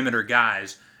 4 perimeter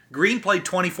guys. Green played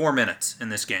 24 minutes in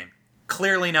this game.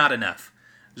 Clearly not enough.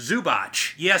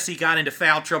 Zubac, yes, he got into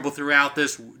foul trouble throughout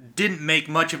this, didn't make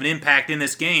much of an impact in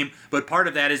this game, but part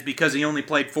of that is because he only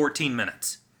played 14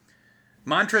 minutes.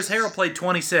 Montrezl Harrell played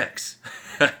 26.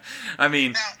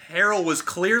 Harrell was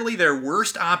clearly their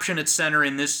worst option at center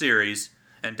in this series,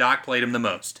 and Doc played him the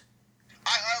most.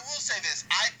 I will say this.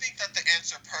 I think that the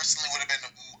answer personally would have been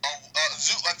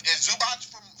Zubac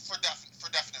for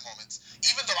definite moments,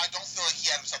 even though I don't feel like he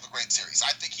had himself a great series.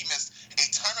 I think he missed a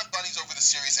ton of bunnies over the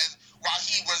series, and while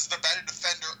he was the better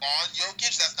defender on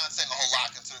Jokic, that's not saying a whole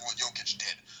lot considering what Jokic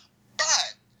did.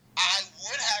 But I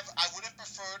would have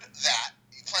preferred that,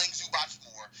 playing Zubac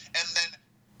more, and then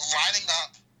lining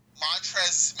up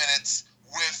Montrezl's minutes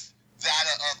with that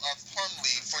of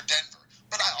Plumlee for Denver.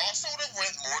 But I also would have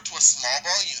went more to a small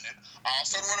ball unit. I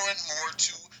also would have went more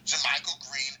to JaMychal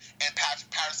Green and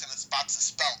Patrick Patterson in spots to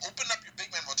spell. Open up your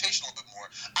big man rotation a little bit more.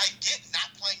 I get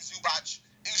not playing Zubac.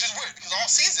 It was just weird because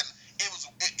all season he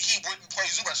wouldn't play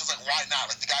Zubac. I was like, why not?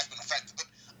 The guy's been effective.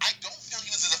 But I don't feel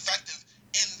he was as effective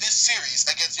in this series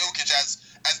against Jokic as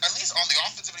at least on the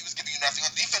offensive end he was giving you nothing.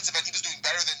 On the defensive end he was doing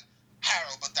better than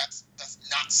Harrell, but that's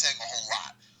not saying a whole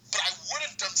lot. But I would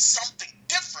have done something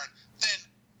different than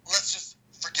let's just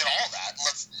forget all that.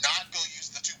 Let's not go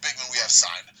use the 2 big men we have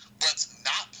signed. Let's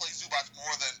not play Zubac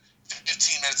more than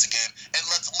 15 minutes a game, and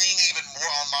let's lean even more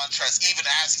on Montrezl, even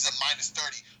as he's a minus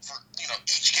 30 for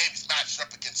each game he's matched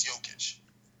up against Jokic.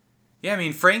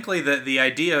 Yeah, frankly, the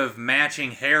idea of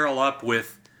matching Harrell up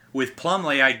with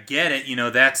Plumlee, I get it.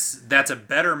 That's a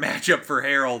better matchup for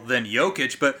Harrell than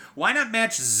Jokic, but why not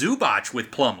match Zubac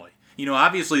with Plumlee?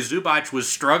 Obviously Zubac was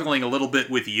struggling a little bit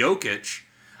with Jokic.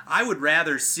 I would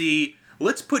rather see,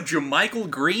 let's put JaMychal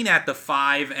Green at the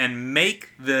 5 and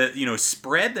make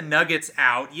spread the Nuggets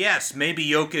out. Yes, maybe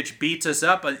Jokic beats us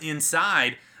up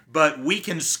inside, but we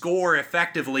can score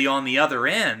effectively on the other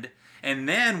end. And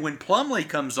then when Plumlee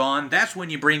comes on, that's when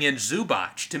you bring in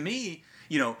Zubac. To me,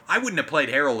 I wouldn't have played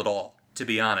Harrell at all, to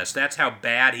be honest. That's how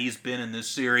bad he's been in this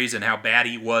series and how bad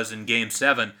he was in Game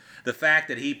 7. The fact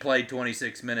that he played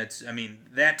 26 minutes,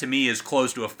 that to me is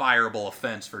close to a fireable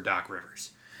offense for Doc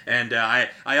Rivers. And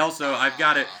I've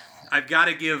got to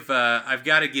give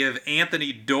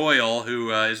Anthony Doyle,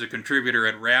 who is a contributor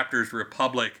at Raptors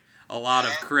Republic, a lot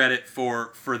of credit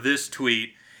for this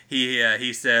tweet.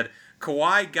 He said,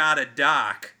 Kawhi got a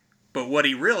Doc, but what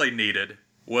he really needed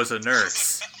was a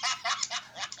nurse.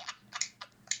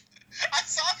 I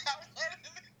saw that one.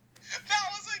 That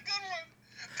was a good one.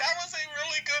 That was a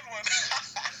really good one.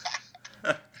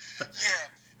 Yeah,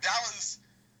 that was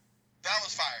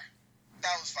fire.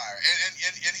 That was fire.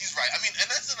 And he's right. And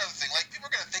that's another thing. People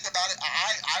are going to think about it.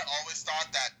 I always thought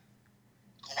that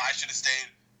Kawhi should have stayed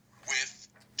with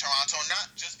Toronto,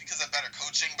 not just because of better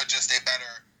coaching, but just a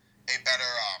better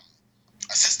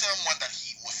a system, one that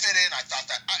he would fit in. I thought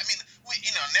that,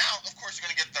 now, of course, you're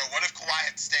going to get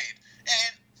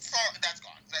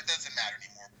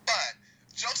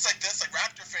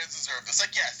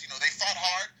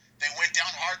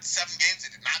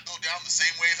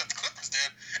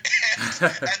And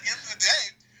at the end of the day,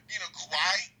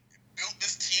 Kawhi built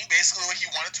this team basically what he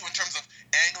wanted to in terms of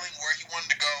angling where he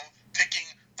wanted to go, picking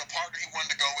the partner he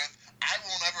wanted to go with. I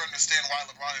will never understand why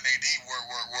LeBron and AD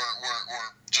were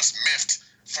just miffed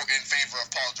in favor of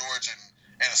Paul George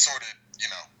and assorted,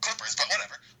 Clippers, but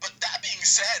whatever. But that being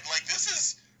said, this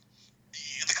is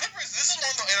the Clippers. This is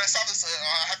one of the, and I saw this.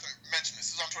 I have to mention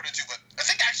this. This is on Twitter too. But I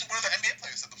think actually one of the NBA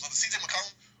players said this, whether CJ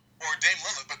McCollum or Dame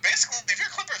Lillard. But basically, if you're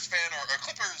a Clippers fan or a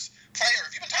Clippers player,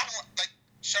 if you've been talking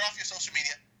shut off your social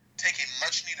media, take a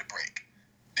much needed break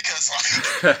because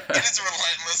it is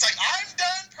relentless. I'm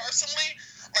done personally.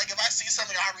 If I see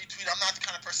something, I retweet. I'm not the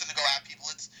kind of person to go at people.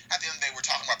 It's at the end of the day, we're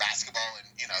talking about basketball, and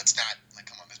it's not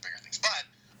come on, there's bigger things. But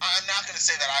I'm not going to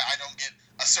say that I don't get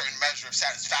a certain measure of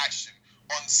satisfaction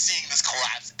on seeing this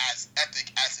collapse as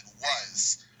epic as it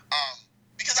was,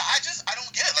 because I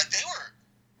don't get it.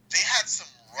 They had some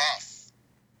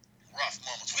rough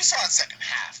moments. We saw it second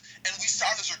half, and we saw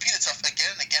this repeat itself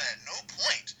again and again. At no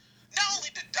point, not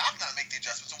only did Doc not make the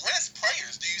adjustments, when as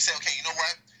players do you say, okay, you know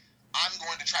what? I'm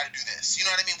going to try to do this. You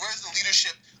know what I mean? Where's the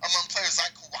leadership among players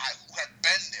like Kawhi who have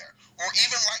been there? Or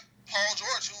even like Paul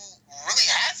George who really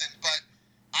hasn't, but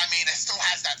it still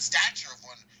has that stature of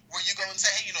one where you go and say,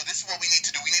 hey, this is what we need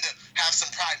to do. We need to have some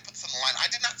pride and put this on the line.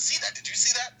 I did not see that. Did you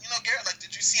see that? Garrett,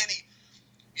 did you see any,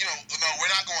 no,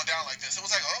 we're not going down like this. It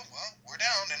was oh, well, we're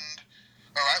down and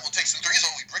all right, we'll take some threes.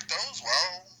 Oh, we brick those?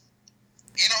 Well,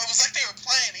 it was like they were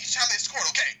playing each time they scored.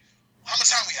 Okay, how much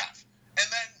time we have?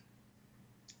 And then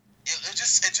it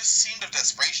just seemed of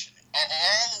desperation,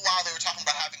 all the while they were talking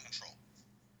about having control.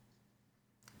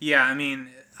 Yeah,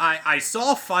 I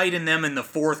saw fight in them in the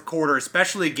fourth quarter,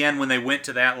 especially again when they went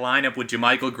to that lineup with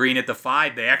JaMychal Green at the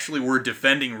 5. They actually were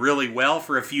defending really well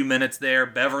for a few minutes there.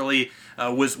 Beverly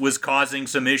was causing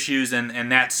some issues,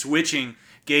 and that switching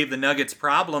gave the Nuggets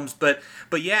problems. But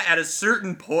yeah, at a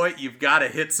certain point, you've got to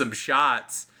hit some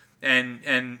shots, and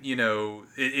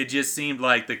it just seemed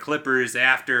like the Clippers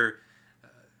after.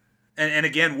 And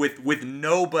again, with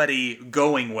nobody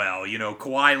going well,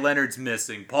 Kawhi Leonard's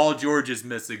missing, Paul George is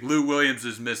missing, Lou Williams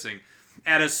is missing.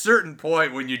 At a certain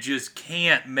point, when you just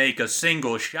can't make a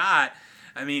single shot,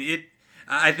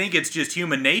 I think it's just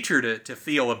human nature to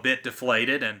feel a bit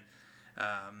deflated. And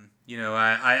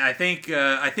I think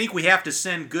we have to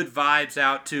send good vibes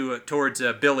out towards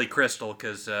Billy Crystal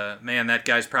because man, that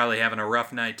guy's probably having a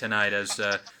rough night tonight as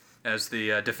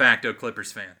the de facto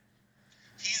Clippers fan.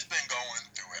 He's been going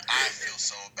through it. I feel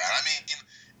so bad.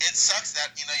 It sucks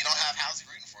that, you don't have Halsey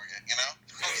rooting for you,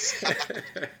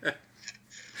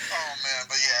 Oh, man.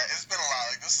 But, yeah, it's been a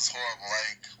lot. This is horrible.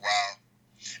 Wow.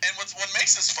 And what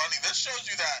makes this funny, this shows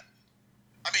you that,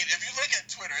 if you look at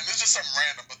Twitter, and this is just something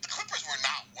random, but the Clippers were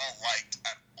not well-liked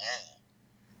at all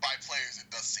by players, it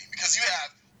does seem. Because you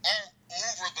have all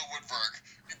over the woodwork,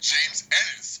 James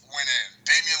Ennis went in,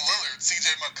 Damian Lillard, CJ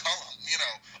McCollum,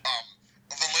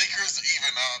 the Lakers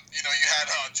even, you had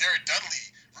Jared Dudley,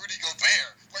 Rudy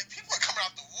Gobert. People are coming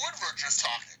out the woodwork just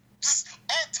talking. Just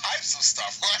all types of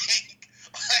stuff.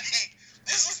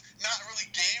 This is not really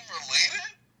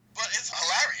game-related, but it's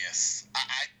hilarious.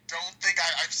 I don't think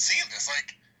I've seen this.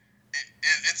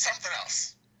 It's something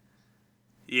else.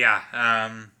 Yeah,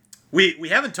 we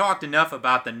haven't talked enough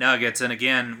about the Nuggets, and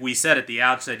again, we said at the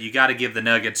outset, you got to give the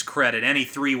Nuggets credit. Any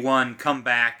 3-1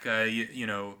 comeback,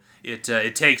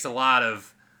 it takes a lot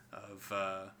of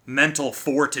mental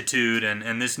fortitude,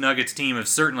 and this Nuggets team has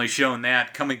certainly shown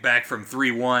that, coming back from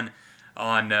 3-1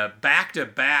 on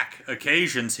back-to-back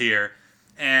occasions here.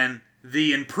 And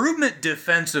the improvement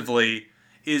defensively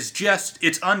is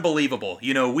it's unbelievable.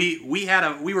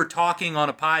 We were talking on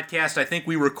a podcast, I think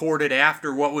we recorded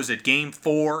after, Game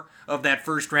 4 of that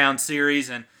first round series,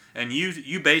 and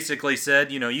you basically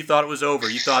said, you thought it was over.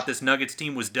 You thought this Nuggets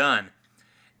team was done.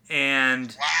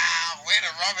 And wow, way to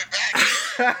rub it back.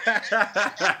 Yeah,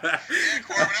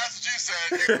 Corbin, that's what you said.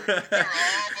 You were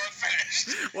all but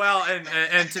finished. Well,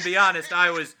 and to be honest,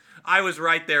 I was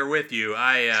right there with you.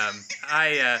 I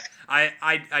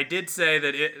did say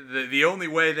that the only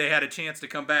way they had a chance to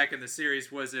come back in the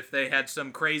series was if they had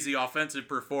some crazy offensive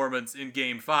performance in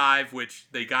Game 5, which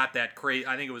they got that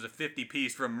I think it was a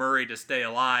 50-piece from Murray to stay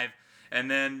alive.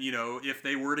 And then, if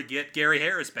they were to get Gary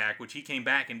Harris back, which he came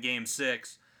back in Game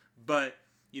 6. But,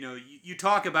 you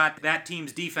talk about that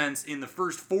team's defense in the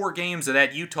first 4 games of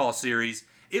that Utah series.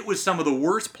 It was some of the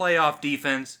worst playoff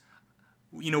defense,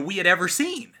 we had ever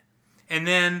seen. And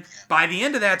then by the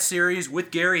end of that series, with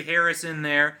Gary Harris in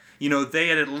there, they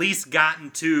had at least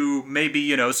gotten to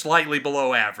maybe, slightly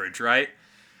below average, right?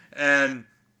 And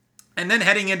then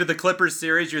heading into the Clippers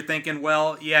series, you're thinking,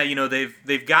 well, yeah,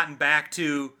 they've gotten back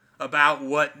to about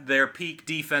what their peak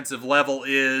defensive level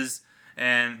is,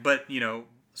 but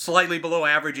slightly below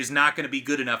average is not going to be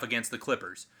good enough against the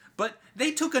Clippers. But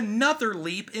they took another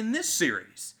leap in this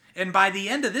series. And by the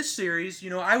end of this series,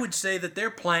 I would say that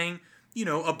they're playing,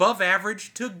 above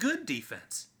average to good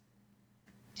defense.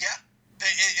 Yeah.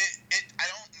 I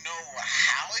don't know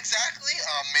how exactly.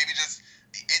 Maybe just,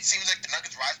 it seems like the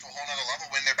Nuggets rise to a whole nother level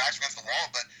when their backs against the wall.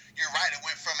 But you're right, it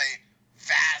went from a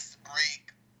fast break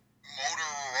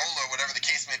Motorola, whatever the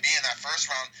case may be, in that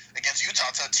first round against Utah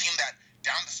to a team that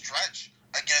down the stretch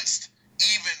against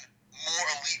even more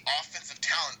elite offensive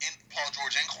talent in Paul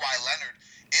George and Kawhi Leonard,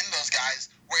 in those guys,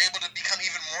 were able to become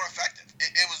even more effective.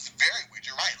 It was very weird.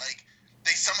 You're right. Like,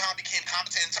 they somehow became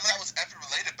competent, and some of that was effort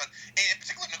related, but in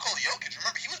particular Nikola Jokic,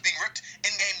 remember, he was being ripped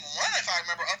in game 1, if I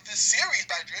remember, of this series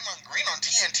by Draymond Green on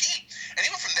TNT, and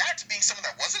he went from that to being someone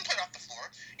that wasn't played off the floor,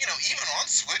 even on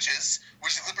switches,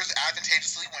 which the Clippers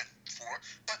advantageously went for,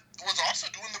 but was also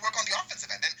doing the work on the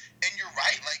offensive end, and you're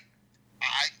right, like,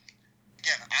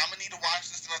 I'm going to need to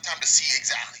watch this another time to see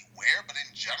exactly where, but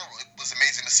in general, it was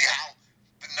amazing to see how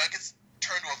the Nuggets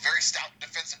turned to a very stout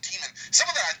defensive team, and some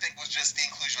of that, I think, was just the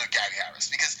inclusion of Gary Harris,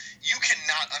 because you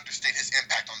cannot understate his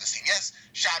impact on this team. Yes,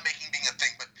 shot making being a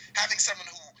thing, but having someone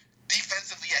who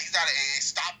defensively, he's not a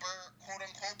stopper,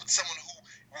 quote-unquote, but someone who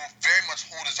will very much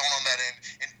hold his own on that end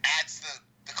and adds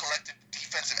the collective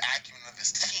defensive acumen of this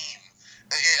team.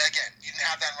 Again, you didn't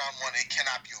have that in round 1. It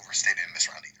cannot be overstated in this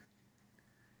round either.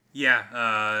 Yeah,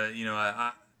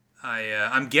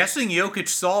 I'm guessing Jokic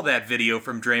saw that video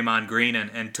from Draymond Green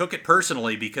and took it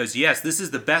personally because, yes, this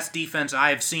is the best defense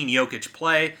I have seen Jokic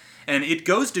play, and it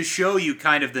goes to show you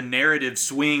kind of the narrative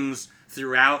swings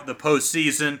throughout the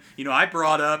postseason. I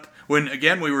brought up when,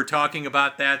 again, we were talking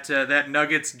about that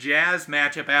Nuggets-Jazz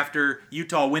matchup after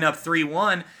Utah went up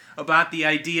 3-1, about the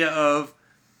idea of,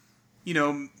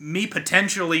 me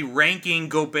potentially ranking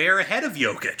Gobert ahead of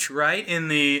Jokic, right, in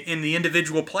the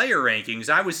individual player rankings.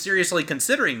 I was seriously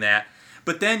considering that.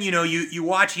 But then, you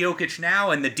watch Jokic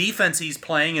now and the defense he's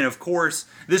playing, and of course,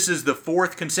 this is the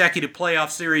 4th consecutive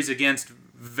playoff series against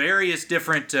various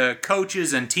different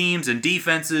coaches and teams and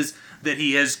defenses that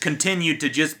he has continued to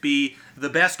just be the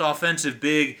best offensive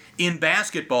big in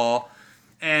basketball.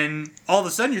 And all of a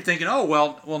sudden you're thinking,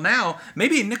 well, now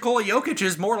maybe Nikola Jokic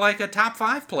is more like a top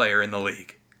 5 player in the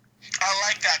league. I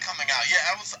like that coming out. Yeah,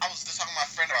 I was just talking to my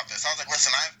friend about this. I was like,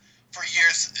 listen, I've for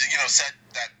years, said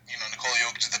that Nikola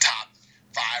Jokic is the top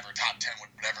 5 or top 10,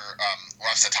 whatever.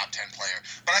 I've said top 10 player,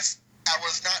 but I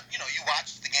was not. You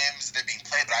watch the games that are being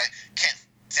played, but I can't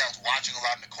say I was watching a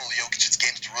lot of Nikola Jokic's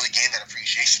games to really gain that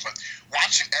appreciation. But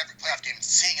watching every playoff game and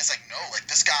seeing, it's like, no, like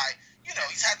this guy.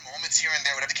 He's had moments here and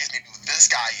there, whatever the case may be. This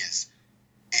guy is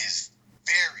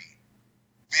very,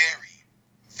 very,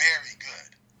 very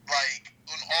good. Like,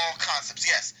 in all concepts,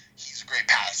 yes, he's a great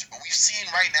passer. But we've seen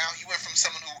right now, he went from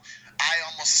someone who I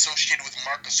almost associated with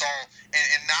Marc Gasol,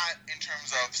 and not in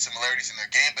terms of similarities in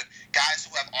their game, but guys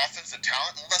who have offensive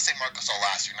talent. And let's say Marc Gasol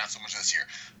last year, not so much this year.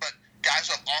 But guys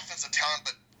who have offensive talent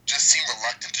but just seem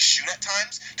reluctant to shoot at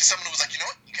times, to someone who was like,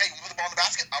 okay, you put the ball in the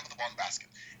basket, I'll put the ball in the basket.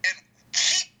 And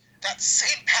keep that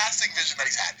same passing vision that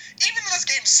he's had. Even in this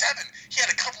game 7, he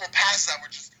had a couple of passes that were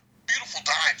just beautiful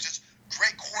dimes, just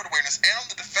great court awareness, and on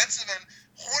the defensive end,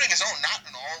 holding his own, not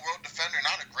an all-world defender,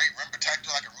 not a great rim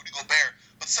protector like a Rudy Gobert,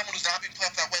 but someone who's not being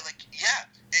played off that way. Like, yeah,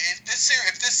 if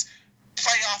this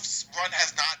playoffs run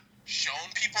has not shown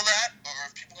people that, or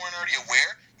if people weren't already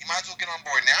aware, you might as well get on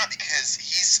board now, because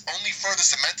he's only further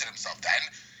cemented himself. Then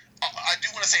I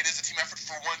do want to say it is a team effort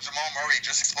for one. Jamal Murray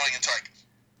just exploding into like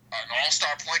an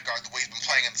all-star point guard, the way he's been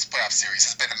playing in this playoff series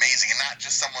has been amazing, and not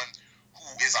just someone who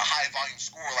is a high-volume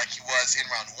scorer like he was in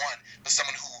round 1, but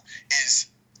someone who is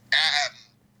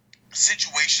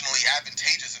situationally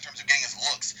advantageous in terms of getting his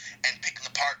looks and picking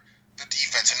apart the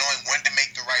defense and knowing when to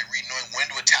make the right read, knowing when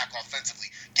to attack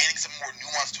offensively, gaining some more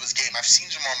nuance to his game. I've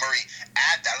seen Jamal Murray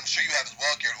add that. I'm sure you have as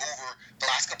well, Garrett, over the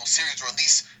last couple series, or at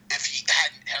least if he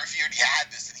already had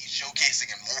this, and he's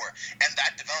showcasing it more. And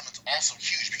that development's also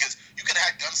huge, because you could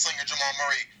have had gunslinger Jamal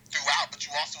Murray throughout, but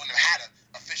you also wouldn't have had an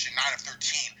efficient 9 of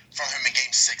 13 from him in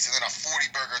Game 6, and then a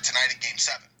 40-burger tonight in Game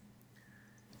 7.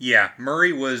 Yeah,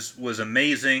 Murray was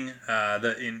amazing.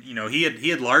 He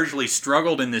had largely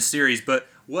struggled in this series, but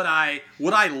what I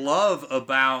love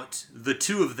about the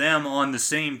two of them on the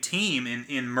same team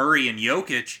in Murray and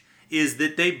Jokic is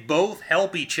that they both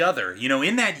help each other.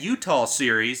 In that Utah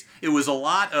series, it was a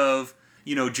lot of,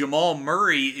 Jamal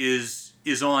Murray is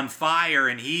on fire,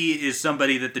 and he was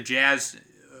somebody that the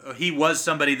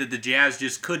Jazz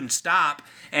just couldn't stop,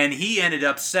 and he ended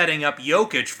up setting up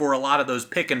Jokic for a lot of those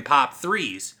pick and pop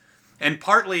threes. And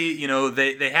partly,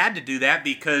 they had to do that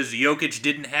because Jokic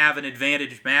didn't have an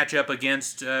advantage matchup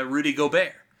against Rudy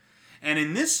Gobert. And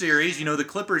in this series, the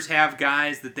Clippers have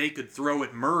guys that they could throw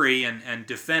at Murray and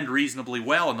defend reasonably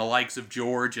well, in the likes of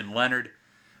George and Leonard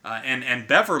and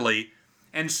Beverly.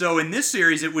 And so in this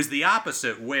series, it was the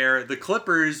opposite, where the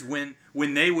Clippers, when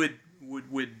they would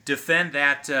defend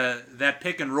that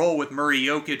pick and roll with Murray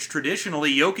Jokic,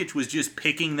 traditionally Jokic was just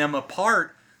picking them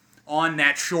apart on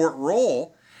that short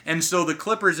roll. And so the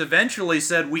Clippers eventually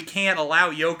said, we can't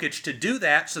allow Jokic to do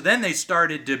that. So then they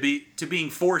started to being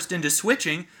forced into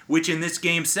switching, which in this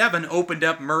Game 7 opened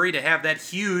up Murray to have that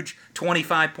huge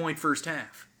 25-point first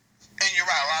half. And you're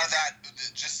right, a lot of that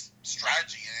just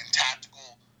strategy and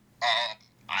tactical,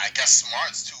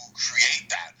 smarts to create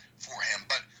that for him.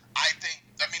 But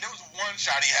there was one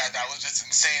shot he had that was just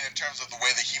insane in terms of the way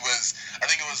that he was, I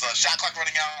think it was a shot clock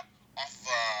running out off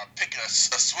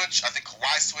a switch. I think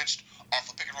Kawhi switched off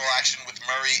a pick and roll action with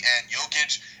Murray and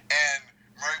Jokic, and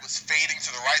Murray was fading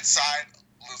to the right side,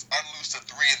 was unloosed a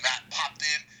three, and that popped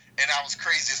in, and that was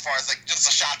crazy as far as just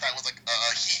a shot that was a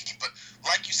heat. But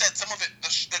like you said, some of it,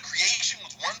 the creation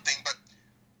was one thing, but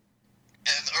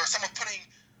or some of putting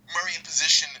Murray in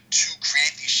position to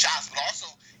create these shots, but also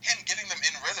him getting them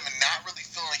in rhythm and not really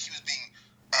feeling like he was being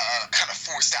kind of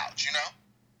forced out,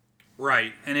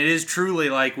 Right, and it is truly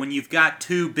like when you've got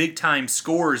two big-time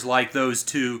scorers like those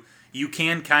two, you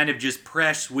can kind of just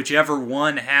press whichever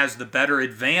one has the better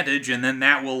advantage, and then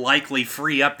that will likely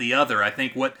free up the other. I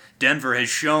think what Denver has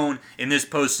shown in this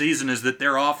postseason is that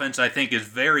their offense, I think, is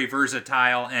very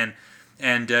versatile, and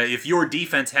if your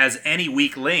defense has any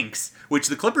weak links, which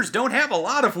the Clippers don't have a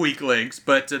lot of weak links,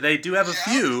 but they do have a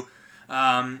few,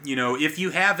 if you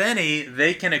have any,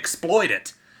 they can exploit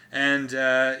it. And,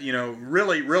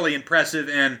 really, really impressive.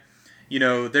 And,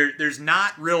 there's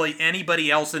not really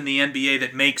anybody else in the NBA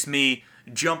that makes me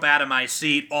jump out of my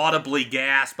seat, audibly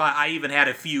gasp. I even had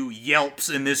a few yelps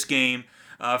in this game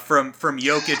from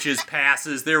Jokic's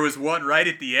passes. There was one right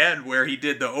at the end where he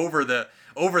did the over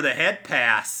the head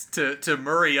pass to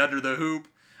Murray under the hoop.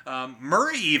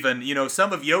 Murray even,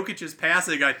 some of Jokic's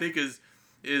passing I think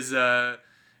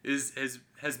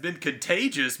has been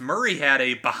contagious. Murray had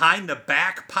a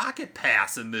behind-the-back pocket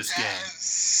pass in this game.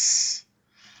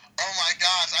 Oh my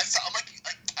gosh! I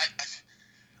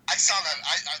saw that.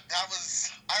 That was,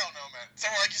 I don't know, man. So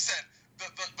like you said, the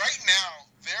right now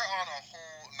they're on a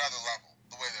whole nother level.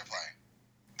 The way they're playing,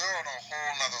 they're on a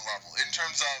whole nother level in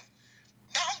terms of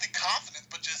not only confidence,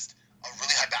 but just a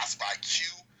really high basketball IQ,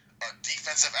 a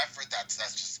defensive effort that's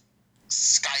just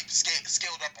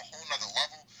scaled up a whole nother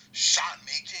level. Shot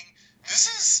making. This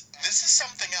is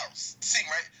something else. Seeing,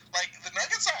 right? Like, the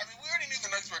Nuggets we already knew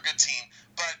the Nuggets were a good team,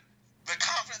 but the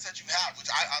confidence that you have, which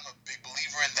I'm a big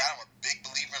believer in that. I'm a big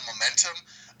believer in momentum.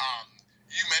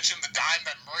 You mentioned the dime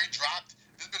that Murray dropped.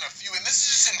 There's been a few, and this is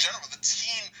just in general, the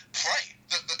team play.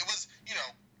 It was,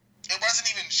 it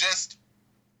wasn't even just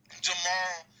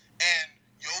Jamal and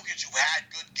Jokic, who had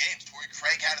good games. Torrey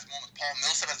Craig had his moments. Paul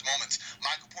Millsap had his moments.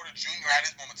 Michael Porter Jr. had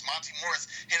his moments. Monty Morris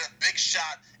hit a big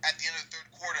shot at the end of the third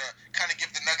quarter, kind of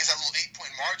give the Nuggets that little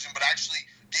 8-point margin, but actually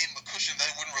gave them a cushion that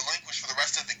they wouldn't relinquish for the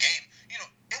rest of the game.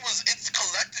 It's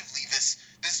collectively this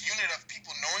unit of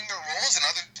people knowing their roles and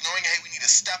others knowing, hey, we need to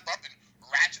step up and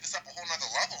ratchet this up a whole nother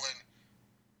level. And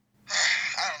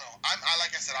I don't know. I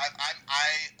like I said,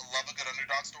 I love a good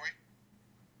underdog story,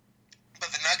 but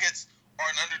the Nuggets are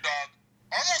an underdog.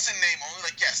 Almost in name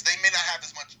only, yes, they may not have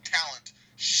as much talent,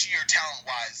 sheer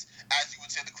talent-wise, as you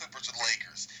would say the Clippers or the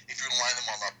Lakers, if you were to line them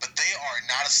all up. But they are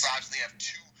not a slouch. They have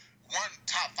one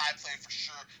top 5 player for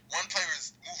sure. One player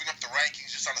is moving up the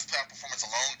rankings just on his playoff performance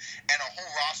alone, and a whole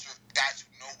roster of guys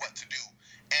who know what to do.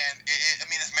 And,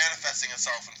 it's manifesting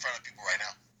itself in front of people right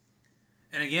now.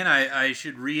 And again, I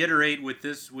should reiterate with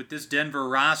this Denver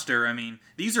roster,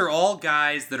 these are all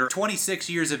guys that are 26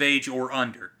 years of age or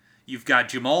under. You've got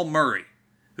Jamal Murray,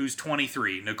 who's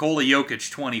 23, Nikola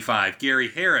Jokic, 25, Gary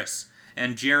Harris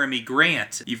and Jeremy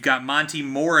Grant. You've got Monty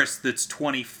Morris, that's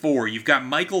 24. You've got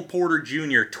Michael Porter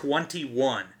Jr.,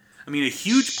 21. A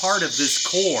huge part of this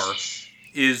core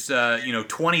is,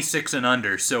 26 and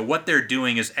under. So what they're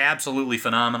doing is absolutely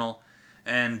phenomenal.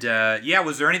 And,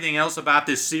 was there anything else about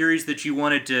this series that you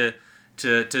wanted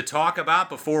to talk about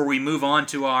before we move on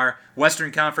to our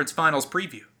Western Conference Finals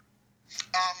preview?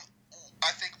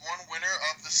 I think one winner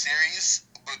of the series,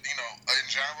 but in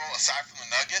general, aside from the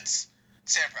Nuggets,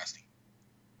 Sam Presti.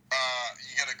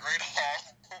 You get a great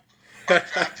haul of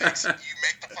draft picks. You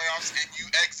make the playoffs, and you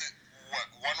exit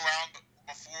one round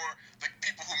before the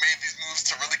people who made these moves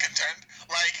to really contend.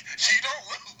 You don't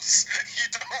lose.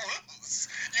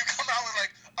 You come out with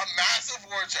a massive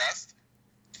war chest.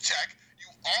 Check.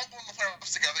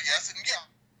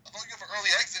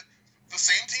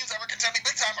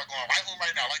 going right home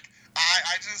right now. Like,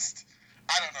 I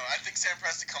don't know. I think Sam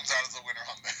Presti comes out as a winner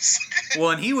on this.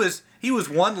 Well, and he was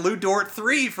one Lou Dort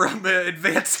 3 from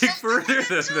advancing further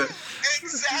than the...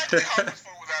 Exactly. How much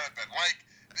fun would that have been? Like,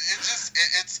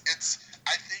 it's.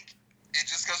 I think it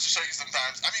just goes to show you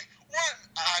sometimes. I mean,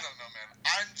 I don't know, man.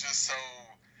 I'm just so.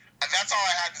 That's all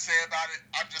I had to say about it.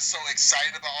 I'm just so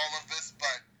excited about all of this,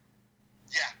 but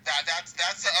yeah, that's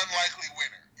the unlikely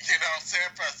winner. You know,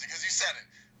 Sam Presti, because you said it.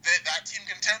 That team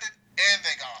contended and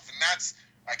they got off, and that's,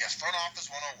 I guess, front office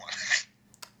 101.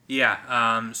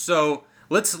 Yeah. So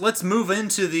let's move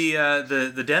into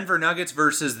the Denver Nuggets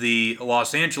versus the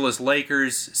Los Angeles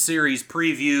Lakers series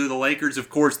preview. The Lakers, of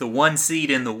course, the 1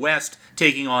 seed in the West,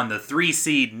 taking on the 3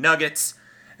 seed Nuggets.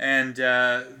 And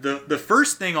the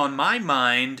first thing on my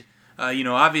mind,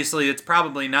 obviously it's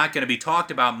probably not going to be talked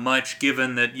about much,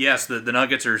 given that yes, the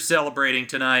Nuggets are celebrating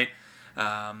tonight,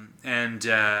 they've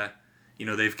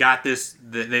got this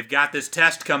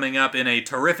test coming up in a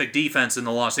terrific defense in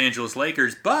the Los Angeles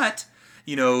Lakers, but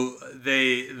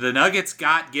the Nuggets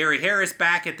got Gary Harris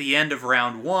back at the end of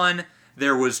round 1.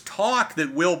 There was talk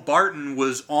that Will Barton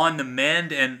was on the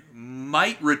mend and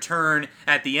might return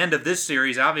at the end of this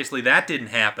series. Obviously, that didn't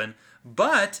happen.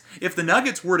 But if the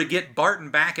Nuggets were to get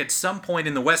Barton back at some point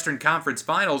in the Western Conference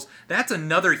Finals, that's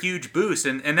another huge boost,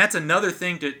 and that's another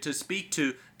thing to speak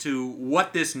to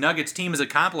what this Nuggets team has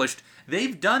accomplished.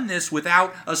 They've done this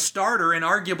without a starter and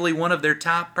arguably one of their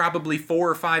top probably 4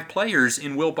 or 5 players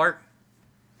in Will Barton.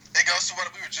 It goes to what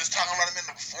we were just talking about a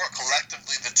minute before.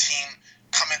 Collectively, the team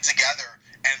coming together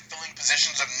and filling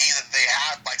positions of need that they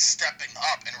have by stepping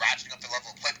up and ratcheting up the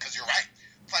level of play. Because you're right,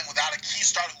 playing without a key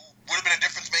starter who would have been a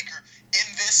difference maker in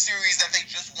this series that they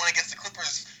just won against the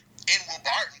Clippers in Will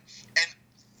Barton, and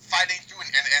fighting through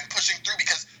and pushing through,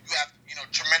 because you have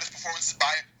tremendous performances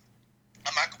by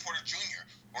a Michael Porter Jr.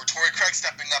 or Torrey Craig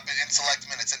stepping up in select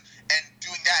minutes and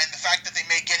doing that, and the fact that they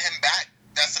may get him back,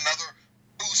 that's another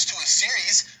boost to a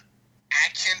series,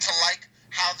 akin to like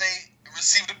how they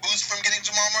received a boost from getting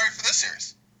Jamal Murray for this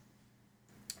series.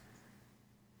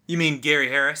 You mean Gary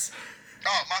Harris?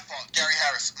 Oh, my fault. Gary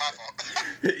Harris, my fault.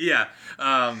 Yeah.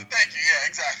 Thank you. Yeah,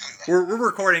 exactly. We're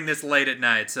recording this late at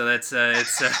night, so that's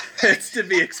it's to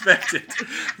be expected.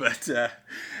 But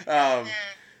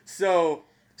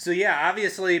so yeah,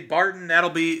 obviously Barton, that'll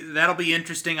be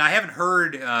interesting. I haven't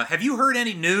heard. Have you heard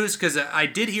any news? Because I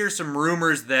did hear some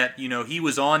rumors that he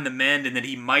was on the mend and that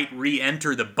he might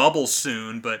re-enter the bubble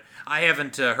soon, but I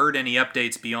haven't heard any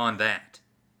updates beyond that.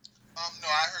 No,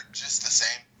 I heard just the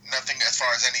same. Nothing as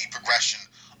far as any progression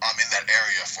in that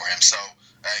area for him. So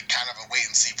kind of a wait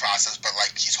and see process, but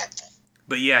like he's hopeful.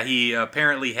 But yeah, he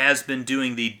apparently has been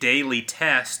doing the daily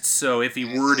tests, so if he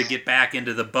were to get back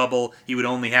into the bubble, he would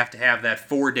only have to have that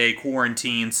 4-day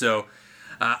quarantine. So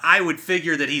I would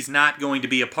figure that he's not going to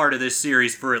be a part of this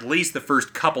series for at least the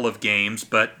first couple of games,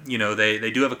 but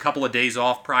they do have a couple of days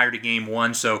off prior to Game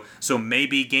 1, so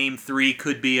maybe Game 3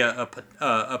 could be a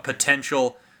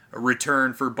potential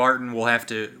return for Barton. We'll have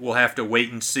to wait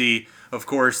and see. Of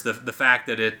course, the fact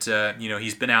that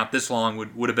he's been out this long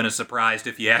would have been a surprise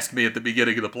if you asked me at the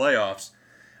beginning of the playoffs.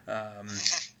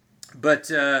 But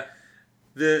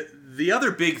the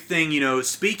other big thing,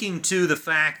 speaking to the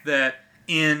fact that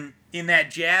in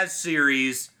that Jazz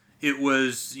series, it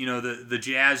was the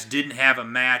Jazz didn't have a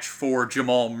match for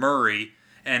Jamal Murray,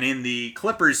 and in the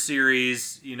Clippers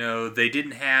series, they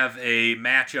didn't have a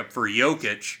matchup for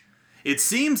Jokic. It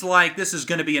seems like this is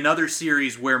going to be another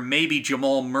series where maybe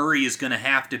Jamal Murray is going to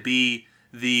have to be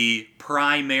the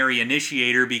primary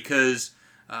initiator, because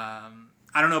I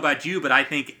don't know about you, but I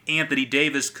think Anthony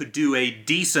Davis could do a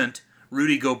decent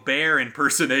Rudy Gobert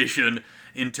impersonation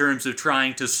in terms of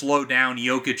trying to slow down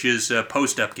Jokic's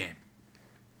post-up game.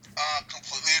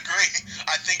 Completely agree.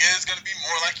 I think it is going to be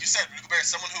more like you said. Rudy Gobert is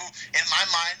someone who, in my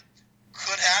mind,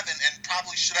 could have and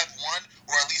probably should have won,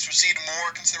 or at least received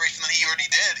more consideration than he already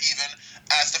did, even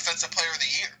as Defensive Player of the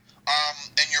Year.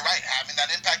 And you're right, having that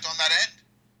impact on that end,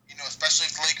 especially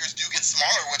if the Lakers do get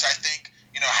smaller, which I think,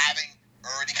 having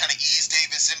already kind of eased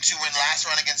Davis into in last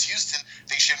round against Houston,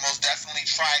 they should most definitely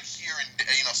try it here and,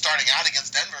 starting out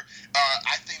against Denver.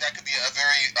 I think that could be a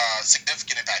very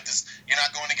significant impact. You're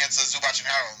not going against Zubac and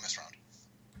Harrell in this round.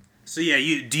 So yeah,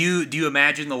 do you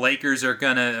imagine the Lakers are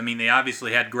gonna? I mean, they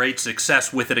obviously had great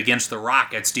success with it against the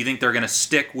Rockets. Do you think they're gonna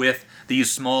stick with these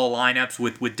small lineups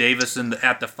with Davis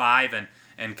at the 5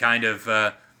 and kind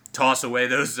of toss away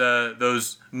those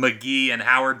McGee and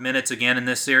Howard minutes again in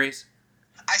this series?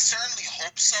 I certainly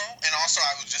hope so. And also,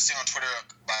 I was just seeing on Twitter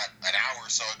about an hour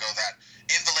or so ago that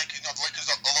in the Lakers,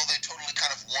 although they totally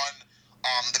kind of won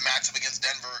the matchup against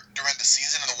Denver during the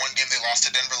season, and the one game they lost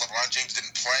to Denver, LeBron James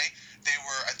didn't play. They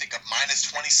were, I think,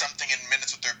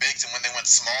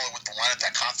 lineup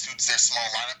that constitutes their small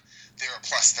lineup. They're a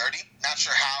plus 30. Not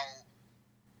sure how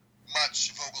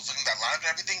much Vogel's looking at that lineup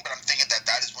and everything, but I'm thinking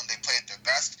that is when they play at their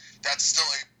best. That's still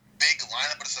a big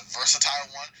lineup, but it's a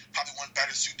versatile one. Probably one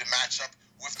better suit to match up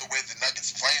with the way the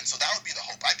Nuggets play, and so that would be the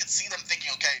hope. I could see them thinking,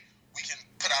 okay, we can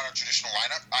put out our traditional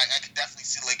lineup. I could definitely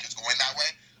see the Lakers going that way,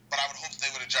 but I would hope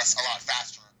they would adjust a lot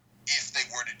faster if they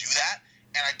were to do that.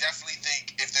 And I definitely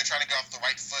think if they're trying to get off the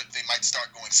right foot, they might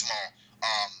start going small.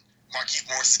 Markieff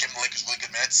Morris is giving the Lakers really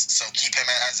good minutes, so keep him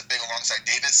as a big alongside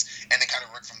Davis, and then kind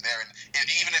of work from there. And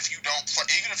even if you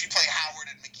play Howard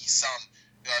and McGee some,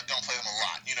 don't play them a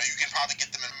lot. You can probably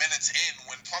get them in minutes in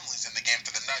when Plumlee's in the game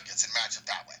for the Nuggets and match it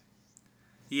that way.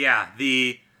 Yeah,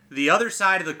 the other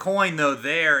side of the coin though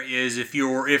there is if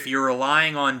you're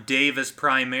relying on Davis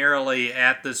primarily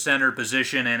at the center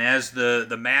position and as the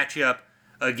matchup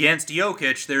against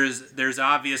Jokic, there's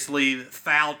obviously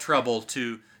foul trouble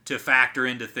to factor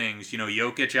into things.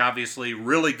 Jokic obviously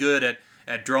really good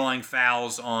at drawing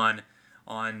fouls on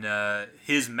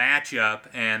his matchup,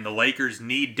 and the Lakers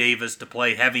need Davis to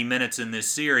play heavy minutes in this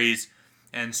series.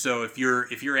 And so if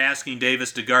you're asking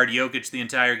Davis to guard Jokic the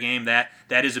entire game, that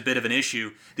is a bit of an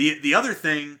issue. The other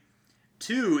thing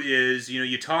too is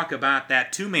you talk about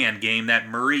that two-man game, that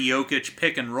Murray-Jokic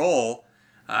pick and roll.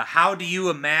 How do you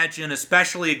imagine,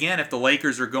 especially again if the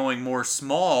Lakers are going more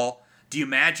small, do you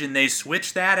imagine they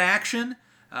switch that action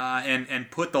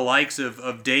and put the likes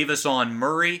of Davis on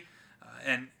Murray?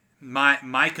 And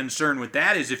my concern with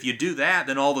that is if you do that,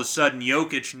 then all of a sudden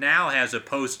Jokic now has a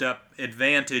post-up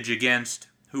advantage against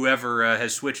whoever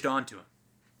has switched on to him.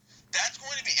 That's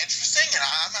going to be interesting, and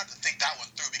I'm going to have to think that one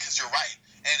through because you're right.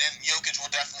 And Jokic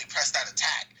will definitely press that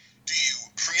attack. Do you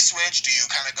pre-switch? Do you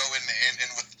kind of go in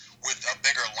with a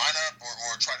bigger lineup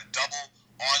or try to double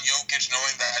on Jokic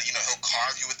knowing that he'll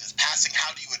carve you with his passing?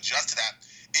 How do you adjust to that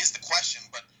is the question,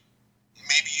 but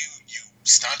maybe you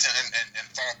stunt and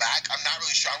fall back. I'm not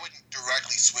really sure. I wouldn't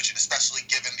directly switch it, especially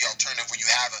given the alternative where you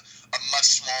have a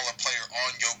much smaller player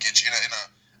on Jokic in a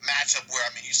matchup where,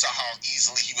 you saw how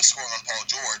easily he was scoring on Paul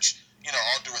George.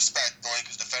 All due respect, the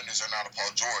Lakers defenders are not a Paul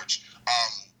George.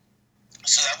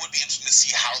 So that would be interesting to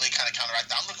see how they kind of counteract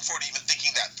that. I'm looking forward to even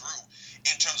thinking that through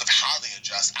in terms of how they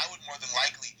adjust. I would more than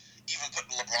likely even put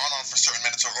LeBron on for certain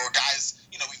minutes or guys,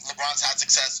 LeBron's had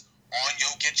success on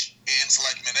Jokic in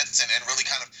select minutes and really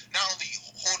kind of not only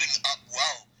holding up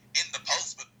well in the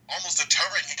post, but almost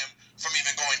deterring him from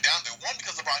even going down there. One,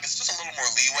 because LeBron gets just a little more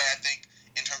leeway, I think,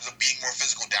 in terms of being more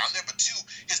physical down there. But two,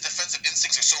 his defensive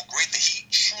instincts are so great that he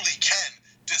truly can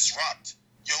disrupt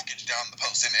Jokic down the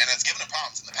post. And it's given him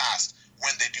problems in the past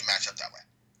when they do match up that way.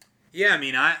 Yeah,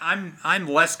 I'm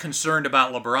less concerned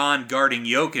about LeBron guarding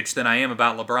Jokic than I am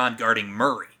about LeBron guarding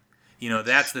Murray.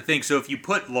 That's the thing. So if you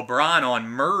put LeBron on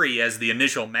Murray as the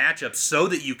initial matchup so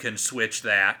that you can switch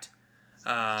that,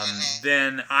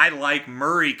 then I like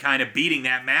Murray kind of beating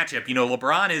that matchup.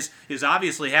 LeBron is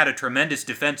obviously had a tremendous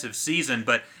defensive season,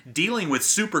 but dealing with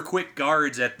super quick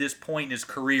guards at this point in his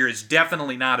career is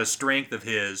definitely not a strength of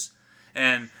his.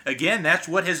 And again, that's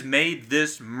what has made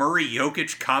this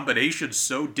Murray-Jokic combination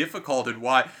so difficult and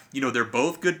why, they're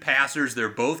both good passers, they're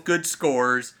both good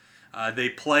scorers. They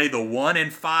play the 1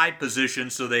 and 5 position,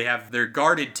 so they're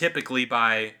guarded typically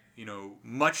by,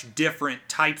 much different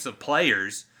types of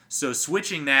players. So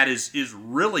switching that is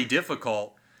really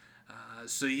difficult.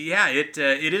 So yeah, it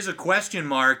is a question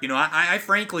mark. I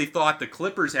frankly thought the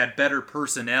Clippers had better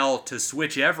personnel to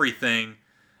switch everything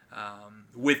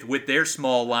with their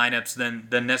small lineups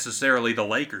than necessarily the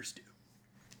Lakers do.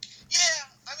 Yeah,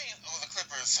 the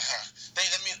Clippers,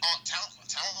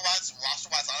 talent-wise,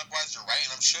 roster-wise, lineup-wise, you're right,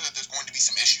 and I'm sure that there's going to be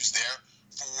some issues there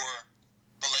for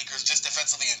the Lakers just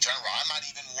defensively in general. I might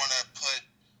even want to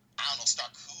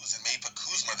start Kuz and maybe put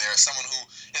Kuzma there as someone who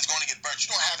is going to get burnt.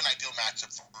 You don't have an ideal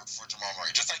matchup for Jamal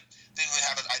Murray, just like they didn't really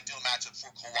have an ideal matchup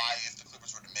for Kawhi if the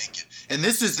Clippers were to make it. And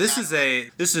this is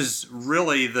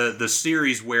really the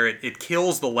series where it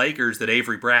kills the Lakers that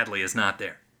Avery Bradley is not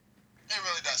there. It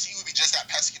really does. He would be just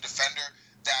that pesky defender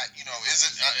that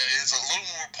is a little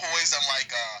more poised, unlike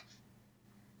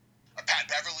a Pat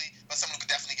Beverly, but someone who could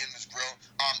definitely get in his grill.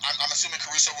 I'm assuming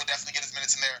Caruso will definitely get his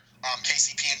minutes in there.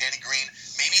 KCP and Danny Green.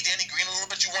 Maybe Danny Green a little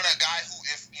bit. You want a guy who,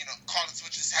 if caught in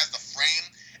switches, has the frame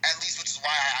at least, which is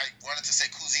why I wanted to say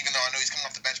Kuz, even though I know he's coming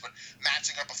off the bench, but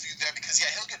matching up a few there because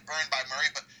he'll get burned by Murray,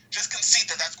 but just concede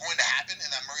that that's going to happen and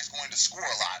that Murray's going to score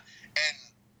a lot. And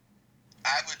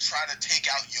I would try to take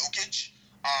out Jokic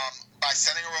by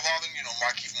setting a revolving.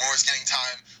 Markieff Morris getting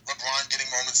time, LeBron getting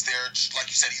moments there. Like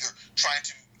you said, either trying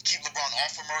to keep LeBron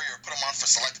off for Murray or put him on for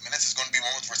select minutes. There's going to be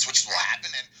moments where switches will happen.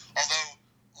 And although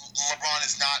LeBron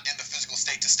is not in the physical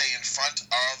State to stay in front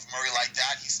of Murray like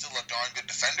that. He's still a darn good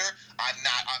defender.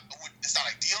 It's not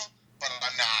ideal, but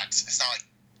it's not like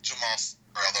Jamal,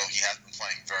 although he has been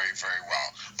playing very, very well.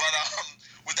 But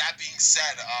with that being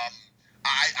said,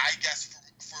 I guess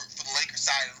for the Lakers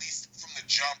side, at least from the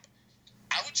jump,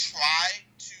 I would try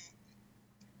to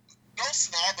go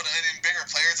small, but in bigger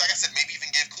players. Like I said, maybe even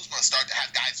give Kuzma a start to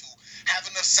have guys who have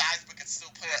enough size but can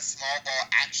still play that small ball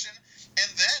action, and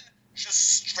then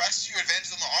just stress your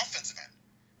advantage on the offensive end.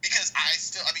 Because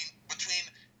between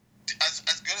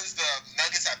as good as the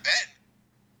Nuggets have been,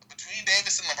 between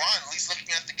Davis and LeBron, at least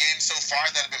looking at the games so far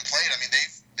that have been played, I mean,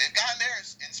 they've gotten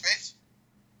theirs in space.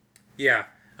 Yeah.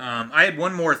 I had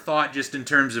one more thought just in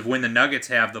terms of when the Nuggets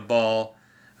have the ball.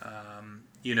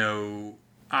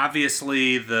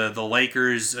 Obviously the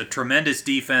Lakers, a tremendous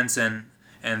defense, and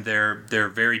they're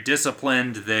very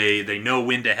disciplined. They know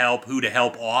when to help, who to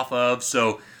help off of,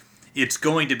 so it's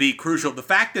going to be crucial. The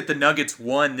fact that the Nuggets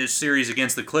won this series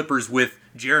against the Clippers with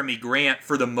Jeremy Grant,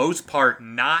 for the most part,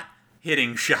 not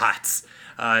hitting shots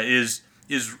is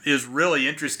really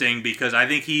interesting, because I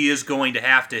think he is going to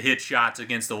have to hit shots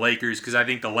against the Lakers, because I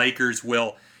think the Lakers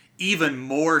will, even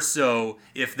more so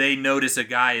if they notice a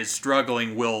guy is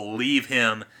struggling, will leave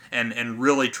him and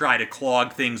really try to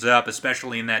clog things up,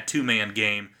 especially in that two-man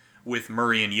game with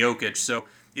Murray and Jokic. So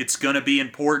it's going to be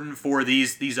important for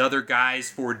these other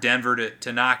guys, for Denver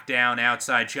to knock down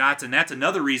outside shots, and that's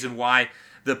another reason why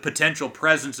the potential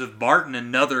presence of Barton,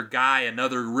 another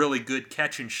really good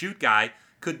catch-and-shoot guy,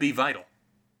 could be vital.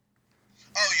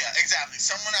 Oh, yeah, exactly.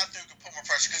 Someone out there who can put more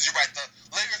pressure, because you're right, the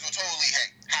Lakers will totally,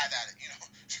 have at it,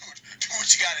 do what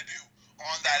you got to do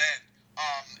on that end.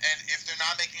 And if they're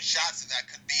not making shots, then that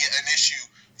could be an issue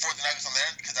for the Nuggets on their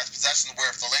end, because that's possession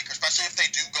where if the Lakers, especially if they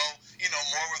do go,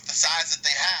 more with the size that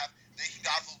they have, they can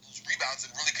gobble those rebounds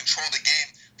and really control the game,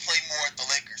 play more at the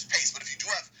Lakers' pace. But if you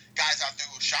do have guys out there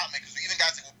who are shot makers, or even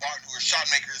guys like Barton who are shot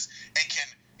makers and can,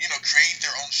 create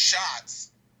their own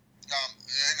shots,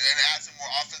 and add some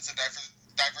more offensive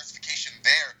diversification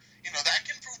there, that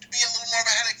can prove to be a little more of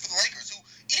a headache for the Lakers, who,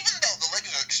 even though the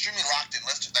Lakers are extremely locked in,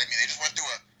 they just went through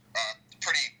a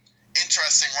pretty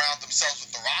interesting round themselves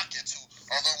with the Rockets, who,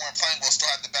 although weren't playing well,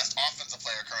 still had the best offensive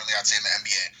player currently, I'd say, in the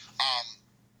NBA.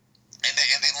 And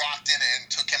they locked in and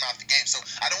took him out the game. So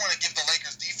I don't want to give the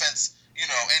Lakers defense,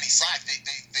 any slack.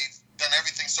 They've done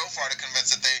everything so far to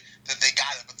convince that they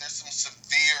got it, but there's some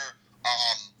severe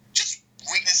just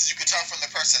weaknesses you could tell from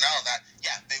the personnel that,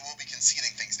 they will be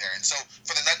conceding things there. And so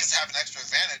for the Nuggets to have an extra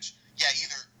advantage,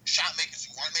 either shot makers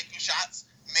who aren't making shots,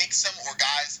 make some, or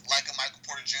guys like a Michael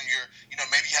Porter Jr.,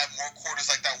 maybe you have more quarters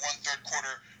like that 1/3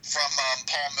 quarter from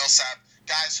Paul Millsap,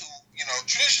 guys who,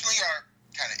 traditionally are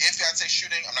kind of iffy, I'd say,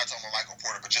 shooting. I'm not talking about Michael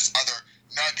Porter, but just other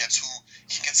Nuggets who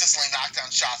can consistently knock down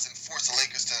shots and force the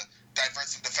Lakers to divert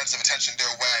some defensive attention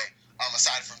their way,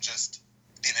 aside from just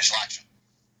the initial action.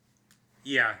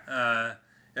 Yeah,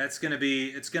 it's gonna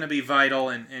be vital,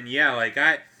 and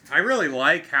I really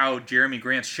like how Jeremy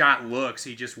Grant's shot looks.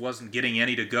 He just wasn't getting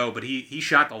any to go, but he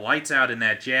shot the lights out in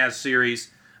that Jazz series.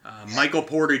 Michael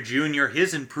Porter Jr.,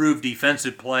 his improved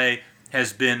defensive play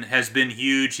has been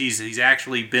huge. He's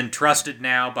actually been trusted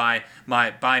now by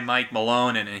Mike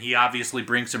Malone, and he obviously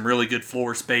brings some really good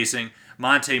floor spacing.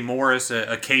 Monte Morris,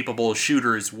 a capable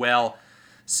shooter as well.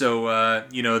 So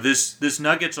this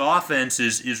Nuggets offense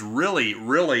is really,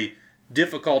 really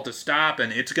difficult to stop,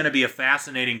 and it's going to be a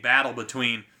fascinating battle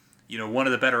between one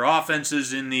of the better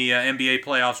offenses in the NBA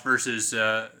playoffs versus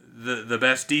the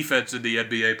best defense in the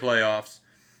NBA playoffs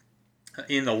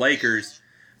in the Lakers.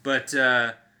 But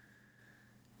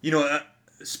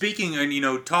speaking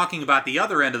and talking about the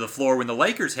other end of the floor, when the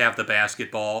Lakers have the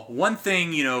basketball, one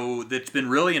thing that's been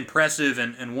really impressive,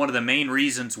 and one of the main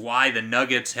reasons why the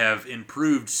Nuggets have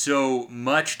improved so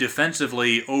much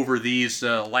defensively over these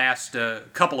last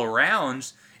couple of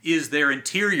rounds, is their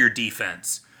interior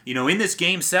defense. In this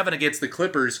Game 7 against the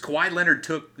Clippers, Kawhi Leonard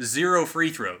took 0 free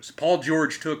throws. Paul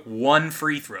George took 1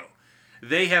 free throw.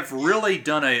 They have really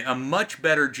done a much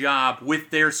better job with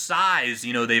their size.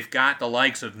 They've got the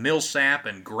likes of Millsap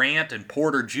and Grant and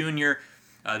Porter Jr.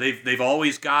 They've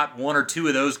always got one or two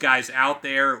of those guys out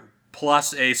there,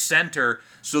 plus a center.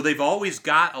 So they've always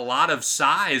got a lot of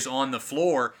size on the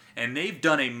floor, and they've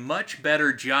done a much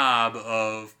better job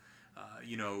of,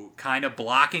 kind of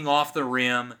blocking off the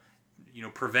rim,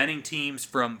 preventing teams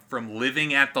from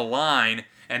living at the line.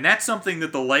 And that's something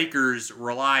that the Lakers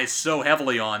rely so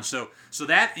heavily on. So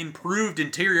that improved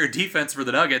interior defense for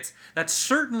the Nuggets, that's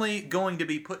certainly going to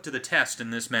be put to the test in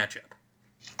this matchup.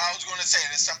 I was going to say,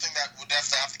 it is something that we'll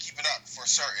definitely have to keep it up for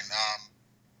certain.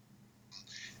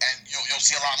 and you'll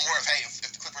see a lot more of, hey, if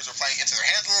the Clippers are playing into their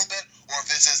hands a little bit, or if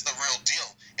this is the real deal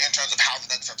in terms of how the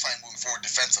Nuggets are playing moving forward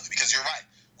defensively. Because you're right,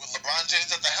 with LeBron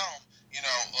James at the helm,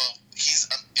 he's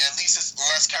at least it's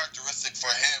less characteristic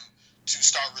for him to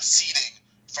start receding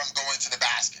from going to the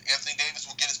basket. Anthony Davis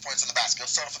will get his points in the basket.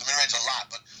 He'll start off with the mid-range a lot,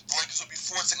 but the Lakers will be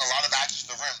forcing a lot of action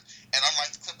to the rim. And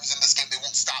unlike the Clippers in this game, they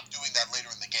won't stop doing that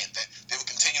later in the game. They will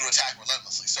continue to attack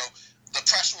relentlessly. So the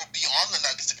pressure will be on the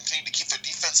Nuggets to continue to keep their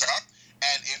defense up.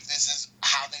 And if this is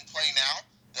how they play now,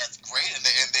 that's great. And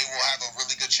they will have a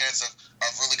really good chance of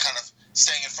really kind of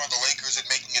staying in front of the Lakers and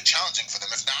making it challenging for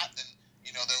them. If not, then,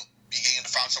 they'll be getting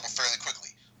into foul trouble fairly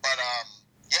quickly. But,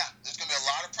 there's going to be a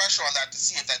lot of pressure on that to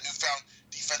see if that newfound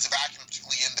defensive acumen,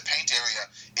 particularly in the paint area,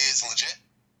 is legit.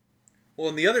 Well,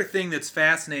 and the other thing that's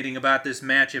fascinating about this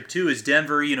matchup, too, is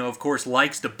Denver, of course,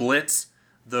 likes to blitz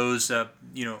those,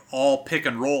 all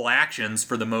pick-and-roll actions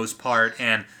for the most part,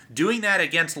 and doing that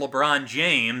against LeBron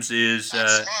James is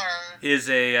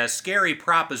a scary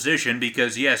proposition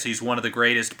because, yes, he's one of the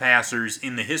greatest passers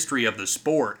in the history of the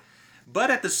sport. But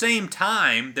at the same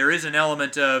time, there is an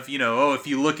element of, if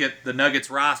you look at the Nuggets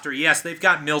roster, yes, they've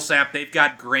got Millsap, they've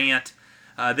got Grant,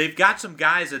 they've got some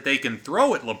guys that they can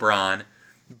throw at LeBron,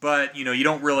 but, you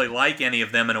don't really like any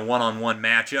of them in a one-on-one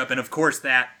matchup. And, of course,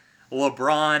 that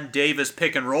LeBron-Davis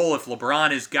pick-and-roll, if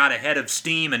LeBron has got a head of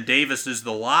steam and Davis is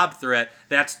the lob threat,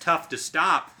 that's tough to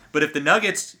stop. But if the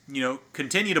Nuggets,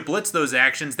 continue to blitz those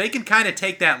actions, they can kind of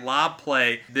take that lob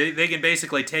play, they can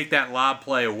basically take that lob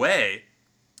play away.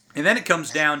 And then it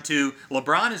comes down to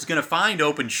LeBron is going to find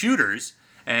open shooters,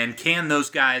 and can those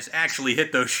guys actually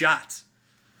hit those shots?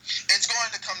 It's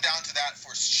going to come down to that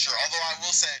for sure. Although I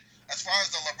will say, as far as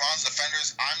the LeBron's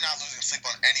defenders, I'm not losing sleep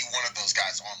on any one of those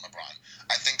guys on LeBron.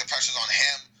 I think the pressure's on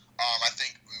him. I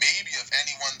think maybe of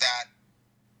anyone that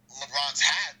LeBron's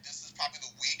had, this is probably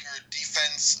the weaker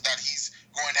defense that he's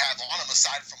going to have on him,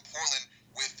 aside from Portland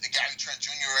with Gary Trent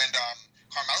Jr. and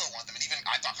Carmelo on them. And even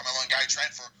I thought Carmelo and Gary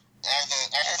Trent, for all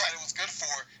that it was good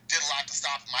for, did a lot to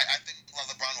stop him. I think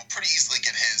LeBron will pretty easily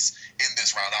get his in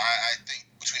this round. I think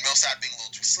between Millsap being a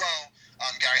little too slow,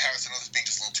 Gary Harris and others being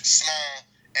just a little too small,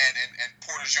 and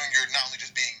Porter Jr. not only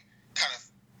just being kind of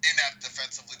inept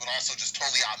defensively, but also just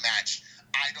totally outmatched,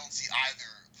 I don't see either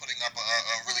putting up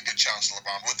a really good challenge to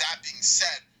LeBron. But with that being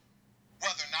said,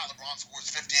 whether or not LeBron scores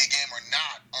 50 a game or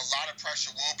not, a lot of pressure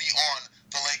will be on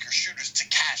the Lakers shooters to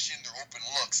cash in their open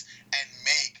looks and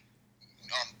make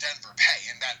Denver pay,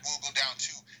 and that will go down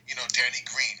to Danny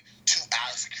Green, to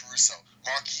Alex Caruso.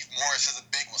 Markieff Morris as a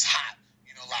big was hot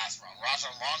last round.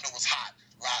 Rajon Rondo was hot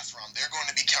last round. They're going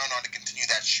to be counted on to continue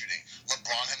that shooting.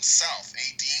 LeBron himself,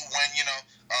 AD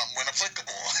when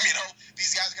applicable.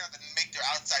 These guys are going to have to make their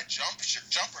outside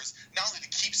jumpers not only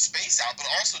to keep space out, but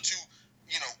also to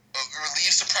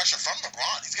relieve some pressure from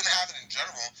LeBron. He's going to have it in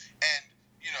general, and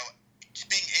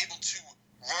being able to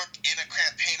work in a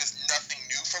cramped paint is nothing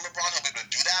new for LeBron. He'll be able to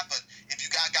do that, but if you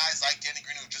got guys like Danny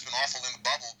Green who've just been awful in the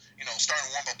bubble, starting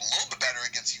to warm up a little bit better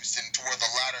against Houston toward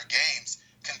the latter games,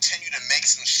 continue to make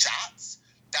some shots,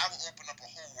 that will open up a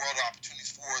whole world of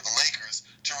opportunities for the Lakers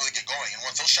to really get going. And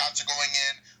once those shots are going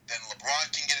in, then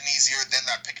LeBron can get it easier. Then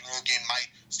that pick and roll game might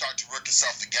start to work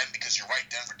itself again, because you're right,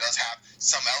 Denver does have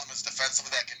some elements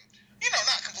defensively that can,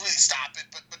 not completely stop it,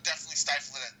 but definitely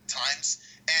stifle it at times.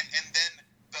 And then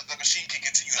the machine can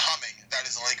continue humming. That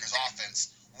is the Lakers'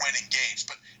 offense when engaged.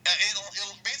 But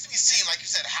it'll basically seem, like you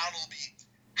said, how the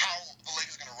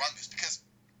Lakers are going to run this. Because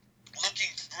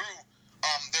looking through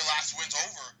their last wins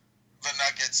over the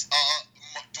Nuggets,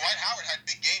 Dwight Howard had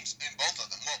big games in both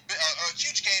of them. Well, a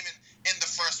huge game in the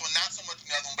first one, not so much in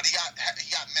the other one, but he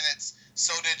got minutes.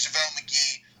 So did JaVale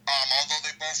McGee. Although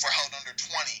they both were held under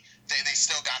 20, they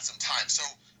still got some time. So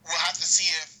we'll have to see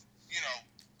if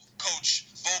Coach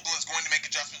Vogel is going to make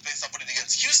adjustments based off what he did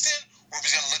against Houston, or if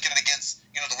he's going to look at it against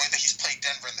the way that he's played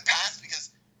Denver in the past. Because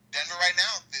Denver right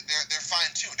now, they're fine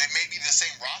too. They may be the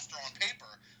same roster on paper,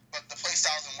 but the play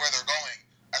styles and where they're going,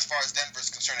 as far as Denver is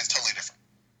concerned, is totally different.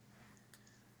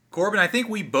 Corbin, I think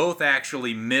we both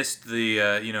actually missed the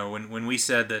when we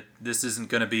said that this isn't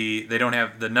going to be,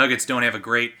 the Nuggets don't have a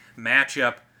great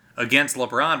matchup against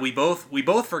LeBron. We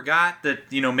both forgot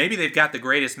that maybe they've got the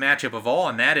greatest matchup of all,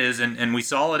 and that is, and we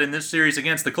saw it in this series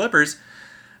against the Clippers.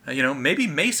 Maybe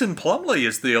Mason Plumlee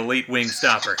is the elite wing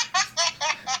stopper.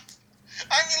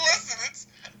 I mean, listen, it's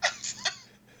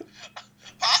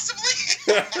possibly.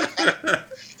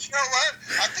 You know what?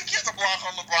 I think he has a block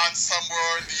on LeBron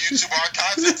somewhere in the YouTube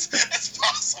archives. It's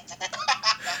possible.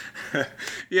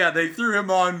 Yeah, they threw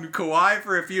him on Kawhi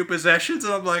for a few possessions,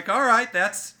 and I'm like, all right,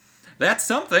 that's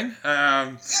something.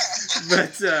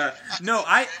 But no,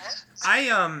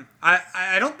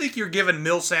 I don't think you're giving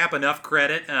Millsap enough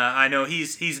credit. I know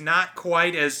he's not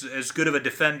quite as good of a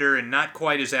defender and not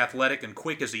quite as athletic and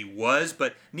quick as he was,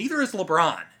 but neither is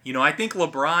LeBron. You know, I think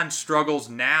LeBron struggles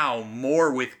now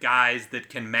more with guys that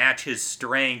can match his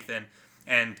strength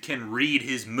and can read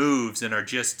his moves and are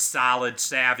just solid,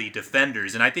 savvy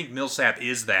defenders, and I think Millsap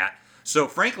is that. So,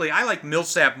 frankly, I like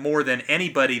Millsap more than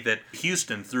anybody that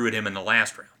Houston threw at him in the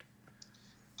last round.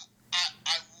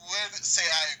 I would say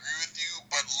I agree with you,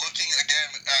 but looking again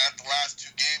at the last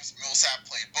two games, Millsap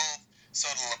played both. So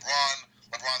did LeBron.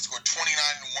 LeBron scored 29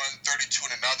 in one, 32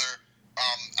 in another.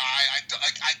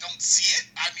 I don't see it.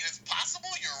 I mean, it's possible.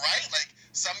 You're right. Like,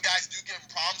 some guys do give him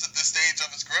problems at this stage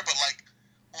of his career, but like,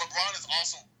 LeBron is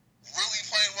also really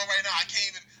playing well right now. I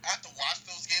have to watch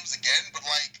those games again, but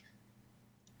like,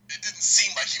 it didn't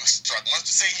seem like he was struggling. Let's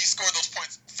just say he scored those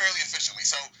points fairly efficiently.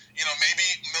 So, you know, maybe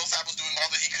Millsap was doing all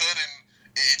that he could and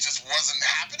it just wasn't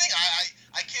happening.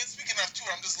 I can't speak enough to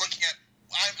it. I'm just looking at,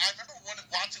 I remember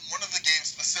watching one of the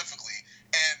games specifically,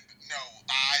 and no,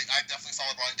 I definitely saw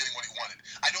LeBron getting what he wanted.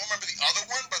 I don't remember the other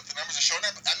one, but the numbers are showing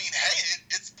that. I mean, hey,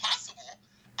 it's possible.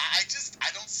 I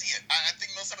don't see it. I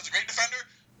think Millsap is a great defender,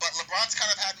 but LeBron's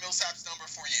kind of had Millsap's number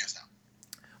for years now.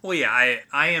 Well, yeah,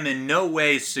 I am in no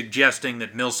way suggesting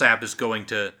that Millsap is going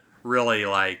to really,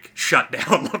 like, shut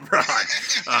down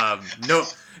LeBron.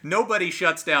 Nobody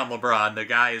shuts down LeBron. The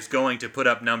guy is going to put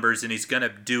up numbers, and he's going to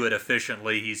do it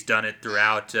efficiently. He's done it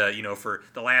throughout, for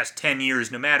the last 10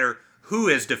 years, no matter who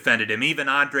has defended him. Even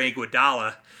Andre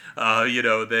Iguodala,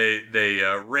 they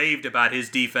raved about his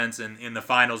defense in the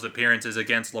finals appearances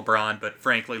against LeBron, but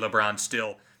frankly, LeBron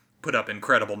still put up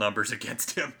incredible numbers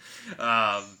against him.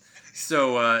 I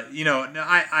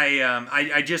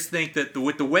just think that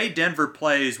with the way Denver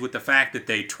plays, with the fact that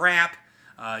they trap,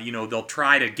 they'll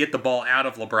try to get the ball out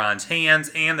of LeBron's hands,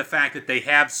 and the fact that they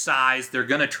have size, they're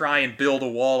going to try and build a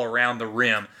wall around the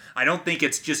rim. I don't think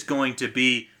it's just going to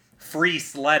be free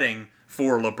sledding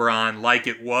for LeBron like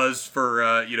it was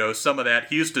for, some of that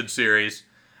Houston series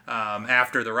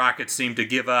after the Rockets seemed to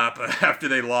give up after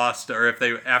they lost or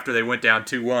after they went down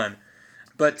 2-1.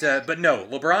 But no,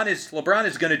 LeBron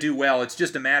is going to do well. It's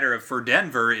just a matter of, for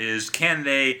Denver, is can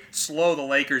they slow the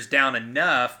Lakers down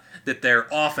enough that their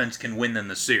offense can win them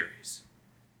the series?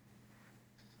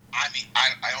 I mean,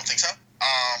 I don't think so.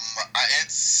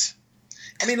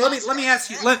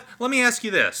 Let me ask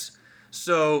you this.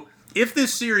 So, if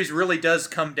this series really does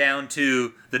come down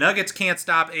to the Nuggets can't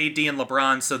stop AD and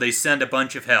LeBron, so they send a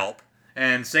bunch of help,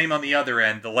 and same on the other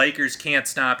end, the Lakers can't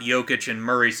stop Jokic and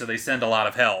Murray, so they send a lot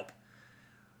of help.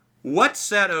 What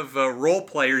set of role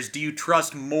players do you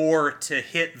trust more to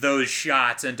hit those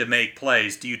shots and to make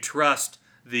plays? Do you trust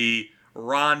the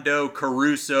Rondo,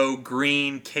 Caruso,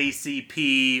 Green,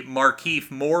 KCP, Markieff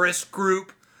Morris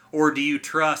group? Or do you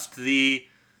trust the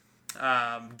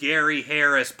Gary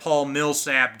Harris, Paul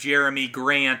Millsap, Jeremy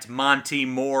Grant, Monty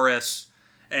Morris,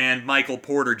 and Michael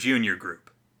Porter Jr. group?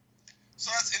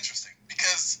 So that's interesting,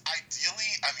 because ideally,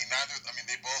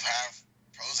 they both have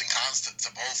pros and cons to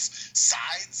both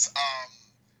sides.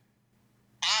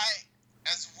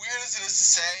 As weird as it is to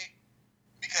say,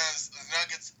 because the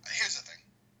Nuggets, here's the thing.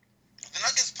 The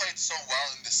Nuggets played so well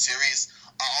in this series,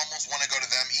 I almost want to go to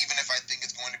them, even if I think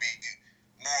it's going to be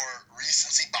more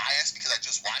recency bias, because I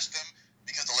just watched them,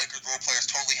 because the Lakers role players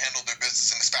totally handled their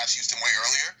business and dispatched Houston way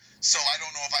earlier. So I don't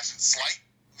know if I should slight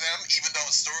them, even though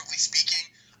historically speaking,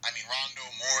 Rondo,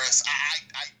 Morris,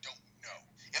 I don't know.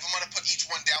 If I'm going to put each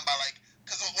one down by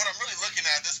because what I'm really looking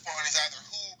at this point is either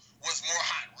who was more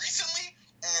hot recently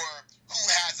or who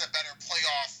has a better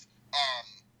playoff,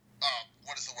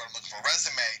 what is the word I'm looking for,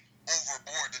 resume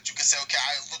overboard that you can say, okay,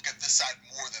 I look at this side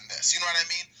more than this. You know what I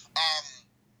mean?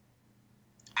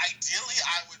 Ideally,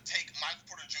 I would take Michael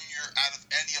Porter Jr. out of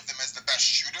any of them as the best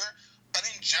shooter. But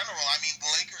in general,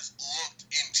 the Lakers looked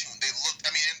in tune. They looked,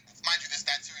 and mind you,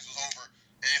 that series was over.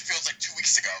 It feels like 2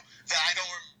 weeks ago. That I don't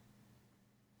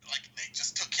they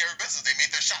just took care of business. They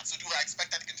made their shots. So do I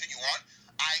expect that to continue on?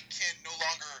 I can no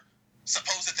longer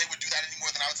suppose that they would do that any more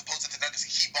than I would suppose that the Nuggets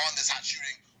can keep on this hot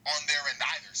shooting on their end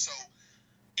either. So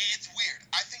it's weird.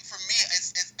 I think for me,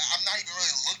 I'm not even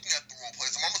really looking at the role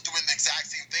players. I'm almost doing the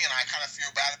exact same thing, and I kind of feel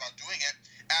bad about doing it,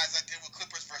 as I did with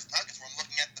Clippers versus Nuggets, where I'm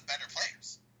looking at the better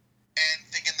players and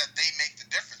thinking that they make the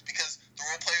difference, because the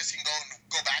role players can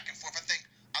go back and forth. I think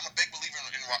I'm a big believer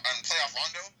in playoff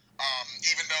Rondo,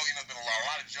 even though there's been a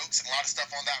lot of jokes and a lot of stuff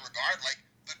on that regard.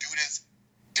 The dude has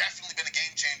definitely been a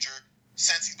game changer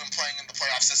since he's been playing in the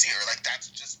playoffs this year. That's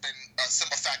just been a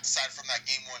simple fact, aside from that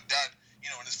game one dud,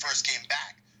 in his first game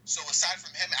back. So aside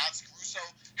from him, Alex Caruso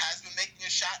has been making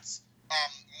his shots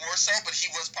more so, but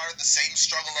he was part of the same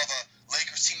struggle of a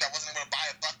Lakers team that wasn't able to buy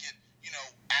a bucket,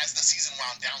 as the season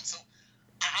wound down. So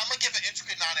I'm going to give an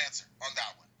intricate non-answer on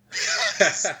that one.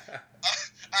 Because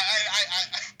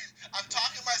I'm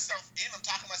talking myself in, I'm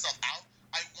talking myself out.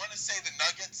 I want to say the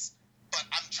Nuggets, but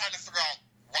I'm trying to figure out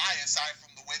why aside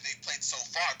from the way they played so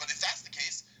far. But if that's the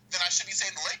case, then I should be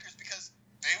saying the Lakers because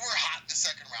they were hot in the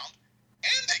second round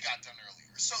and they got done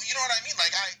earlier. So you know what I mean?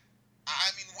 Like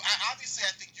obviously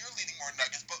I think you're leaning more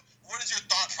Nuggets, but what is your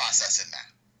thought process in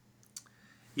that?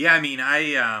 Yeah, I mean,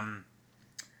 I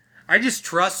just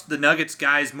trust the Nuggets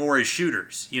guys more as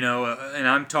shooters, and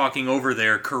I'm talking over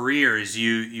their careers.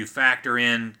 You factor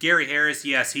in Gary Harris,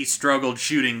 yes, he struggled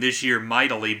shooting this year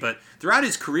mightily, but throughout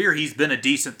his career, he's been a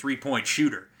decent three-point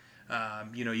shooter.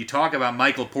 You talk about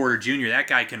Michael Porter Jr., that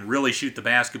guy can really shoot the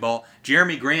basketball.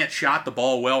 Jeremy Grant shot the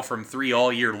ball well from three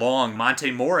all year long.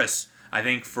 Monte Morris, I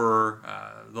think for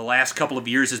the last couple of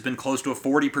years, has been close to a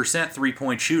 40%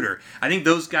 three-point shooter. I think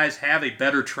those guys have a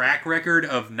better track record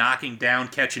of knocking down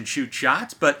catch-and-shoot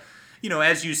shots, but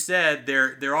as you said,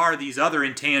 there are these other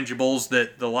intangibles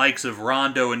that the likes of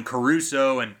Rondo and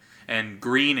Caruso and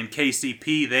Green and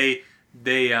KCP, they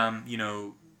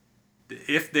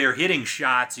if they're hitting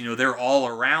shots, their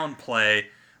all-around play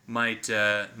might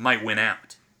win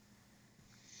out.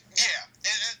 Yeah,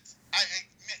 that's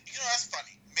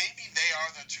funny. Maybe they are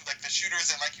the two, like the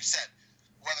shooters, and like you said,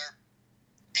 whether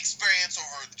experience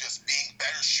over just being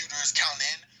better shooters count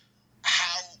in.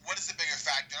 What is the bigger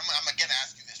factor? I'm again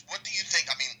ask you this. What do you think?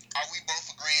 I mean, are we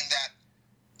both agreeing that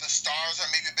the stars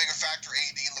are maybe a bigger factor?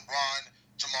 AD, LeBron,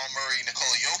 Jamal Murray,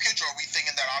 Nikola Jokic, or are we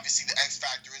thinking that obviously the X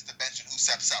factor is the bench and who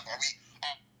steps up? Are we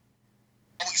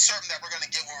certain that we're going to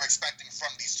get what we're expecting from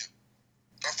these two,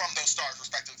 or from those stars,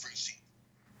 respectively for each team?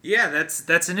 Yeah,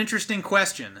 that's an interesting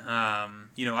question.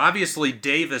 Obviously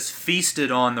Davis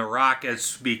feasted on the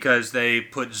Rockets because they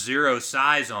put zero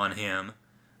size on him.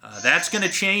 That's going to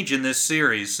change in this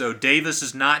series. So Davis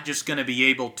is not just going to be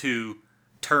able to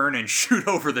turn and shoot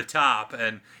over the top,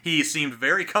 and he seemed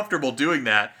very comfortable doing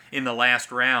that in the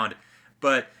last round.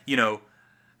 But,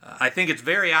 I think it's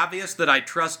very obvious that I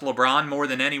trust LeBron more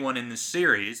than anyone in this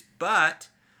series, but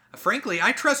frankly,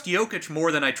 I trust Jokic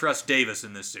more than I trust Davis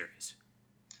in this series.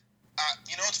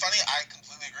 It's funny, I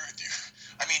completely agree with you.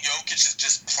 I mean, Jokic has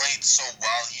just played so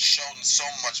well. He's shown so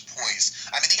much poise.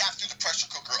 I mean, he got through the pressure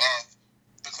cooker of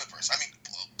the Clippers. I mean,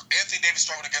 Anthony Davis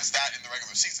struggled against that in the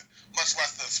regular season, much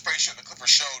less the spray show the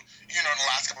Clippers showed, in the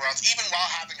last couple rounds. Even while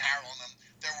having Harrell on them,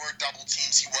 there were double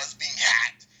teams. He was being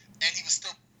hacked, and he was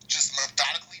still just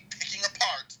methodically picking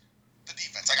apart the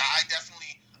defense. Like, I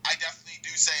definitely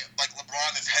do say, like,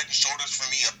 LeBron is head and shoulders for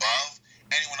me above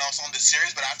anyone else on this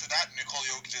series, but after that, Nikola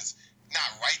Jokic is not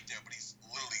right there, but he's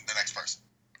literally the next person.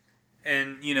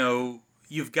 And,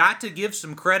 you've got to give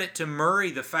some credit to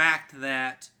Murray, the fact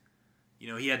that,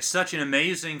 he had such an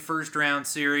amazing first-round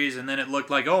series, and then it looked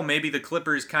like, maybe the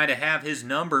Clippers kind of have his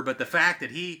number, but the fact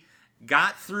that he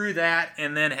got through that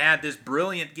and then had this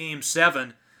brilliant Game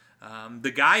 7,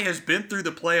 the guy has been through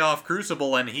the playoff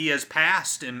crucible, and he has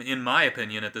passed, in my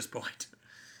opinion, at this point.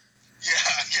 Yeah,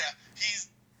 he's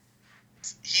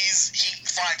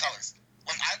flying colors.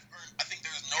 Like, I think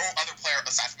there's no other player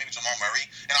aside from maybe Jamal Murray,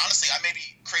 and honestly, I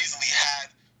maybe crazily had,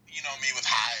 me with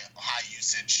high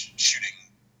usage shooting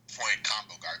point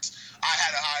combo guards. I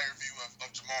had a higher view of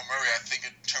Jamal Murray, I think,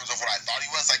 in terms of what I thought he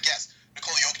was. Like, yes,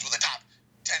 Nikola Jokic was a top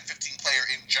 10-15 player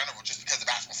in general, just because of a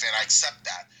basketball fan, I accept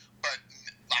that. But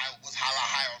I was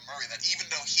high on Murray, that even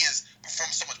though he has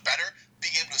performed so much better,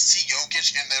 being able to see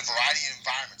Jokic in the variety of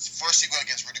environments. First you go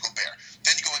against Rudy Gobert,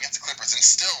 then you go against the Clippers, and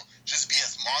still just be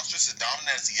as monstrous and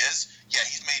dominant as he is, yeah,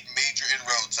 he's made major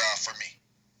inroads for me.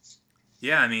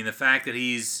 Yeah, I mean, the fact that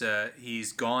he's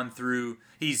gone through,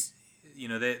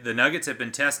 the Nuggets have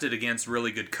been tested against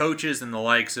really good coaches and the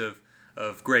likes of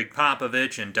Greg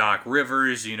Popovich and Doc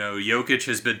Rivers. Jokic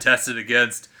has been tested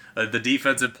against the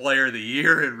defensive player of the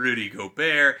year in Rudy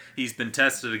Gobert. He's been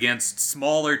tested against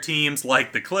smaller teams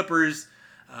like the Clippers.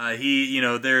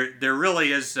 There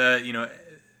really is,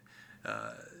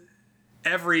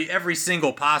 every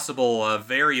single possible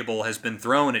variable has been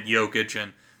thrown at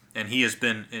Jokic, and he has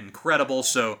been incredible.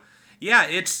 So, yeah,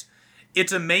 it's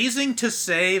amazing to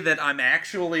say that I'm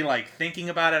actually thinking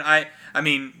about it. I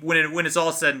mean, when it's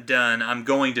all said and done, I'm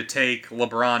going to take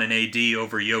LeBron and AD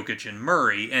over Jokic and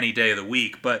Murray any day of the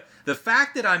week. But the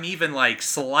fact that I'm even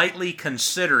slightly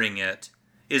considering it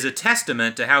is a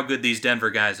testament to how good these Denver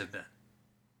guys have been.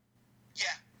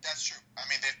 Yeah, that's true. I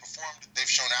mean, they've performed, they've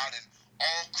shown out, and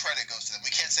all credit goes to them.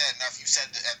 We can't say it enough. You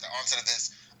said it at the onset of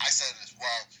this. I said it as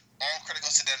well. All credit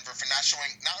goes to Denver for not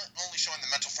only showing the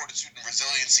mental fortitude and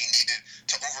resiliency needed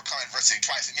to overcome adversity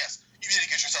twice. And yes, you need to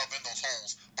get yourself in those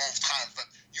holes both times. But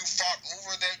you fought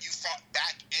over there, you fought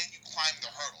back, and you climbed the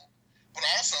hurdle. But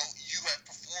also, you have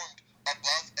performed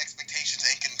above expectations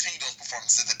and continue those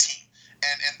performances as a team.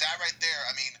 And that right there,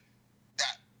 I mean,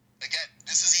 that, again,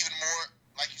 this is even more,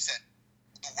 like you said,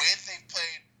 the way that they've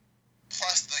played,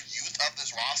 plus the youth of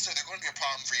this roster, they're going to be a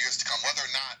problem for years to come, whether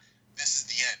or not this is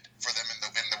the end for them in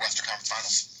the Western Conference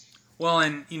Finals. Well,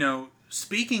 and,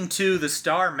 speaking to the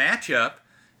star matchup,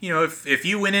 if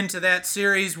you went into that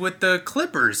series with the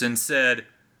Clippers and said,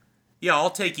 yeah,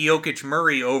 I'll take Jokic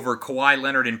Murray over Kawhi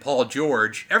Leonard and Paul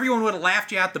George, everyone would have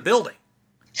laughed you out the building.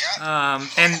 Yeah.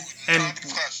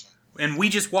 And we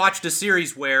just watched a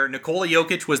series where Nikola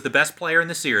Jokic was the best player in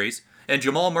the series, and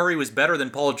Jamal Murray was better than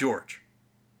Paul George.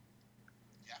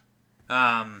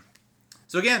 Yeah.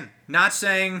 So again, not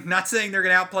saying they're going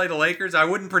to outplay the Lakers. I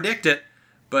wouldn't predict it,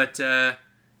 but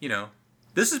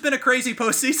this has been a crazy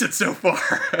postseason so far.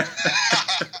 It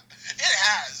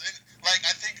has.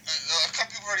 I think a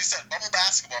couple people already said bubble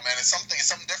basketball, man. It's something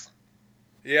different.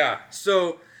 Yeah.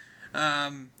 So,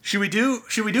 should we do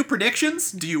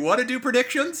predictions? Do you want to do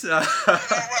predictions? You know what?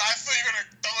 I feel you're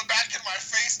gonna throw it back in my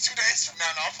face 2 days from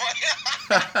now. No, I'm playing.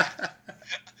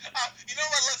 You know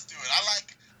what? Let's do it. I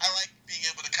like being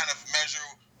able to kind of measure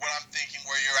what I'm thinking,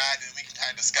 where you're at, and we can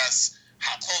kind of discuss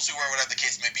how close we were, whatever the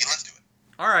case may be. Let's do it.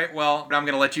 All right. Well, I'm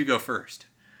going to let you go first.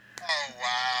 Oh,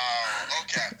 wow.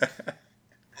 Okay.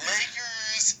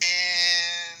 Lakers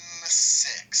in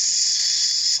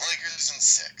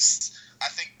 6. I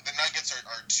think the Nuggets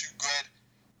are too good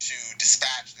to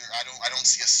dispatch. I don't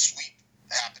see a sweep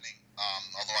happening.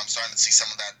 Although I'm starting to see some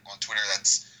of that on Twitter.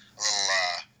 That's a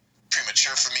little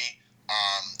premature for me.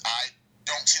 I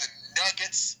don't see the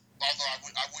Nuggets, although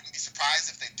I wouldn't be surprised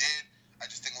if they did. I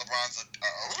just think LeBron's a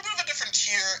little bit of a different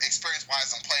tier,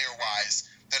 experience-wise and player-wise,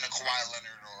 than a Kawhi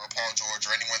Leonard or a Paul George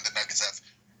or anyone the Nuggets have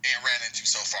ran into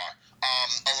so far.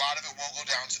 A lot of it will go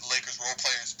down to the Lakers role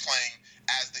players playing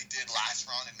as they did last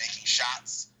round and making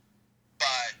shots.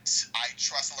 But I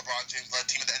trust the LeBron James-led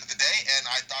team at the end of the day, and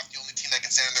I thought the only team that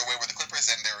can stand in their way were the Clippers,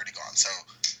 and they're already gone. So,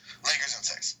 Lakers in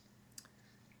 6.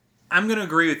 I'm going to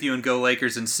agree with you and go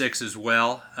Lakers in 6 as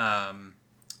well.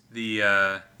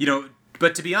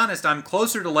 But to be honest, I'm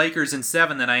closer to Lakers in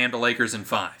 7 than I am to Lakers in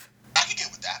 5. I can get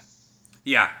with that.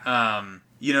 Yeah.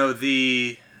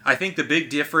 I think the big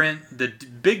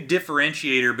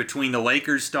differentiator between the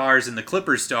Lakers stars and the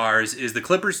Clippers stars is the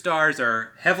Clippers stars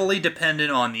are heavily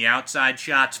dependent on the outside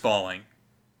shots falling,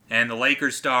 and the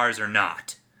Lakers stars are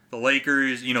not. The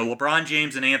Lakers, LeBron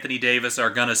James and Anthony Davis are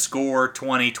going to score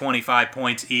 20, 25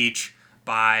 points each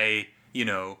by,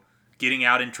 getting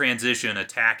out in transition,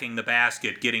 attacking the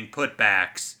basket, getting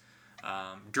putbacks,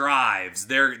 drives.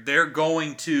 They're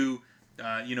going to,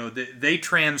 they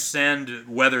transcend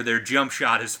whether their jump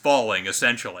shot is falling,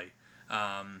 essentially.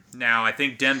 Now, I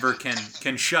think Denver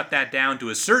can shut that down to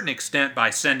a certain extent by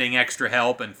sending extra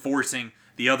help and forcing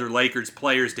the other Lakers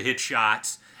players to hit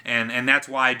shots. And that's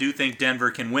why I do think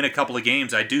Denver can win a couple of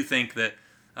games. I do think that,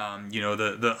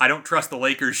 I don't trust the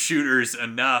Lakers shooters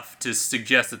enough to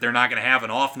suggest that they're not going to have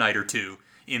an off night or two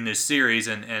in this series.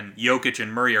 And Jokic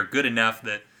and Murray are good enough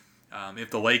that if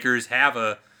the Lakers have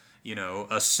a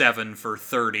 7 for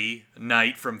 30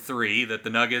 night from 3, that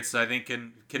the Nuggets, I think,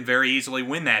 can very easily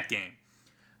win that game.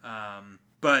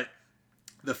 But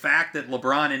the fact that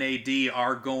LeBron and AD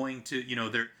are going to,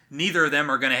 neither of them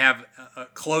are going to have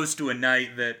close to a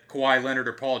night that Kawhi Leonard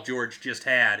or Paul George just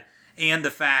had, and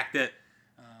the fact that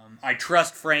I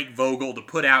trust Frank Vogel to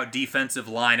put out defensive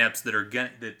lineups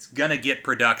that's going to get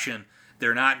production.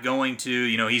 They're not going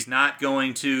to, he's not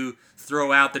going to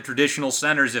throw out the traditional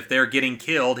centers if they're getting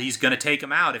killed. He's going to take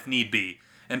them out if need be.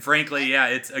 And frankly, yeah,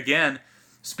 it's, again,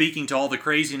 speaking to all the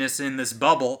craziness in this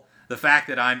bubble, the fact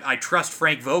that I trust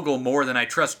Frank Vogel more than I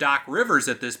trust Doc Rivers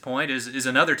at this point is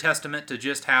another testament to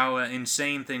just how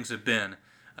insane things have been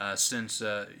since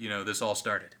this all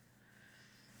started.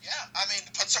 Yeah, I mean,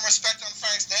 put some respect on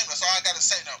Frank's name. That's all I got to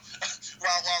say. No,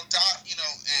 while Doc,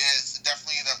 is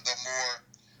definitely the more,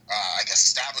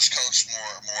 established coach,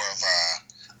 more of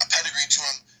a pedigree to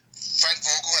him. Frank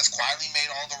Vogel has quietly made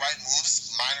all the right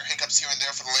moves, minor hiccups here and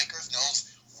there for the Lakers, knows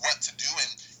what to do,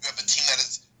 and you have a team that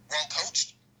is well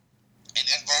coached. And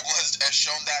Vogel has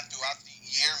shown that throughout the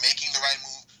year, making the right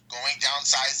move, going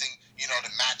downsizing,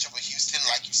 to match up with Houston.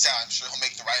 Like you said, I'm sure he'll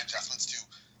make the right adjustments to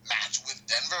match with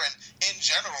Denver. And in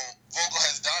general, Vogel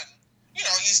has done,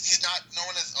 he's not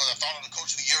known as thought of the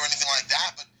coach of the year or anything like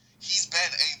that, but he's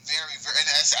been a very, very, and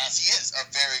as he is, a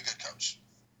very good coach.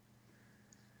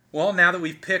 Well, now that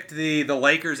we've picked the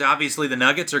Lakers, obviously the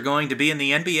Nuggets are going to be in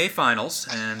the NBA Finals,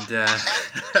 and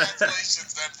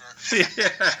Congratulations, Denver.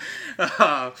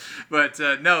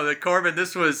 No, Corbin,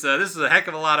 this was a heck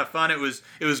of a lot of fun. It was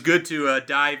good to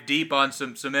dive deep on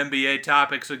some NBA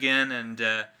topics again, and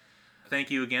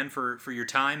thank you again for your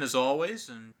time as always.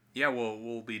 And yeah,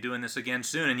 we'll be doing this again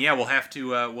soon, and yeah, we'll have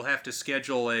to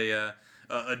schedule a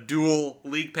dual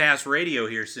League Pass radio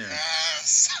here soon.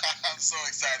 Yes, I'm so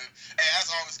excited. Hey,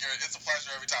 as always, Garrett, it's a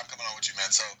pleasure every time coming on with you,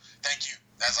 man. So thank you.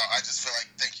 That's all. I just feel like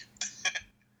thank you.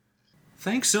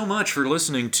 Thanks so much for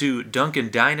listening to Duncan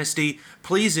Dynasty.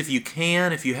 Please, if you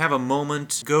can, if you have a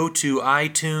moment, go to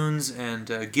iTunes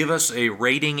and give us a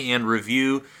rating and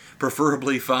review,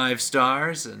 preferably 5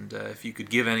 stars. And if you could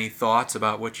give any thoughts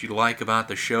about what you like about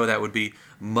the show, that would be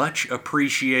much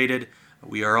appreciated.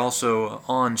 We are also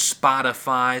on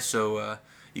Spotify, so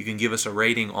you can give us a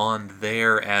rating on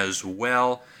there as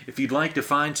well. If you'd like to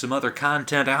find some other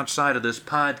content outside of this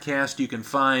podcast, you can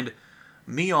find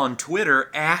me on Twitter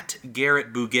at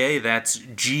Garrett Bugay. That's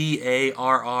GarrettBugay.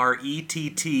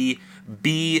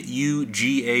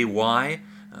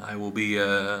 I will be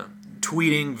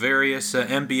tweeting various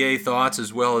NBA thoughts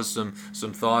as well as some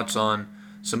thoughts on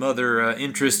some other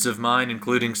interests of mine,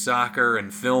 including soccer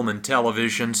and film and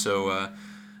television. So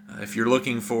if you're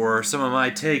looking for some of my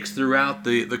takes throughout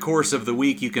the course of the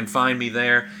week, you can find me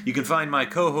there. You can find my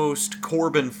co-host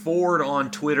Corbin Ford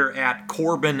on Twitter at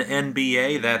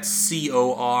CorbinNBA. That's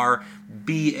CORBANNBA.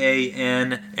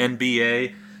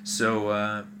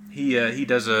 So he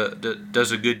does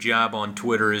a good job on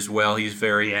Twitter as well. He's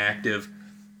very active.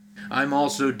 I'm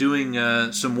also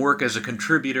doing some work as a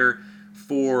contributor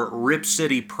for Rip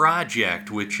City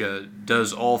Project, which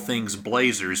does all things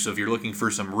Blazers. So if you're looking for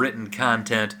some written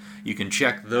content, you can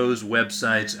check those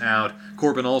websites out.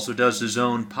 Corbin also does his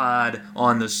own pod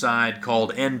on the side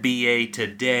called NBA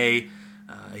Today.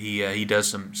 He does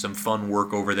some fun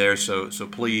work over there, so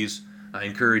please, I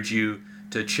encourage you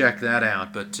to check that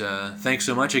out. But thanks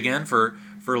so much again for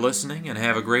listening, and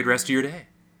have a great rest of your day.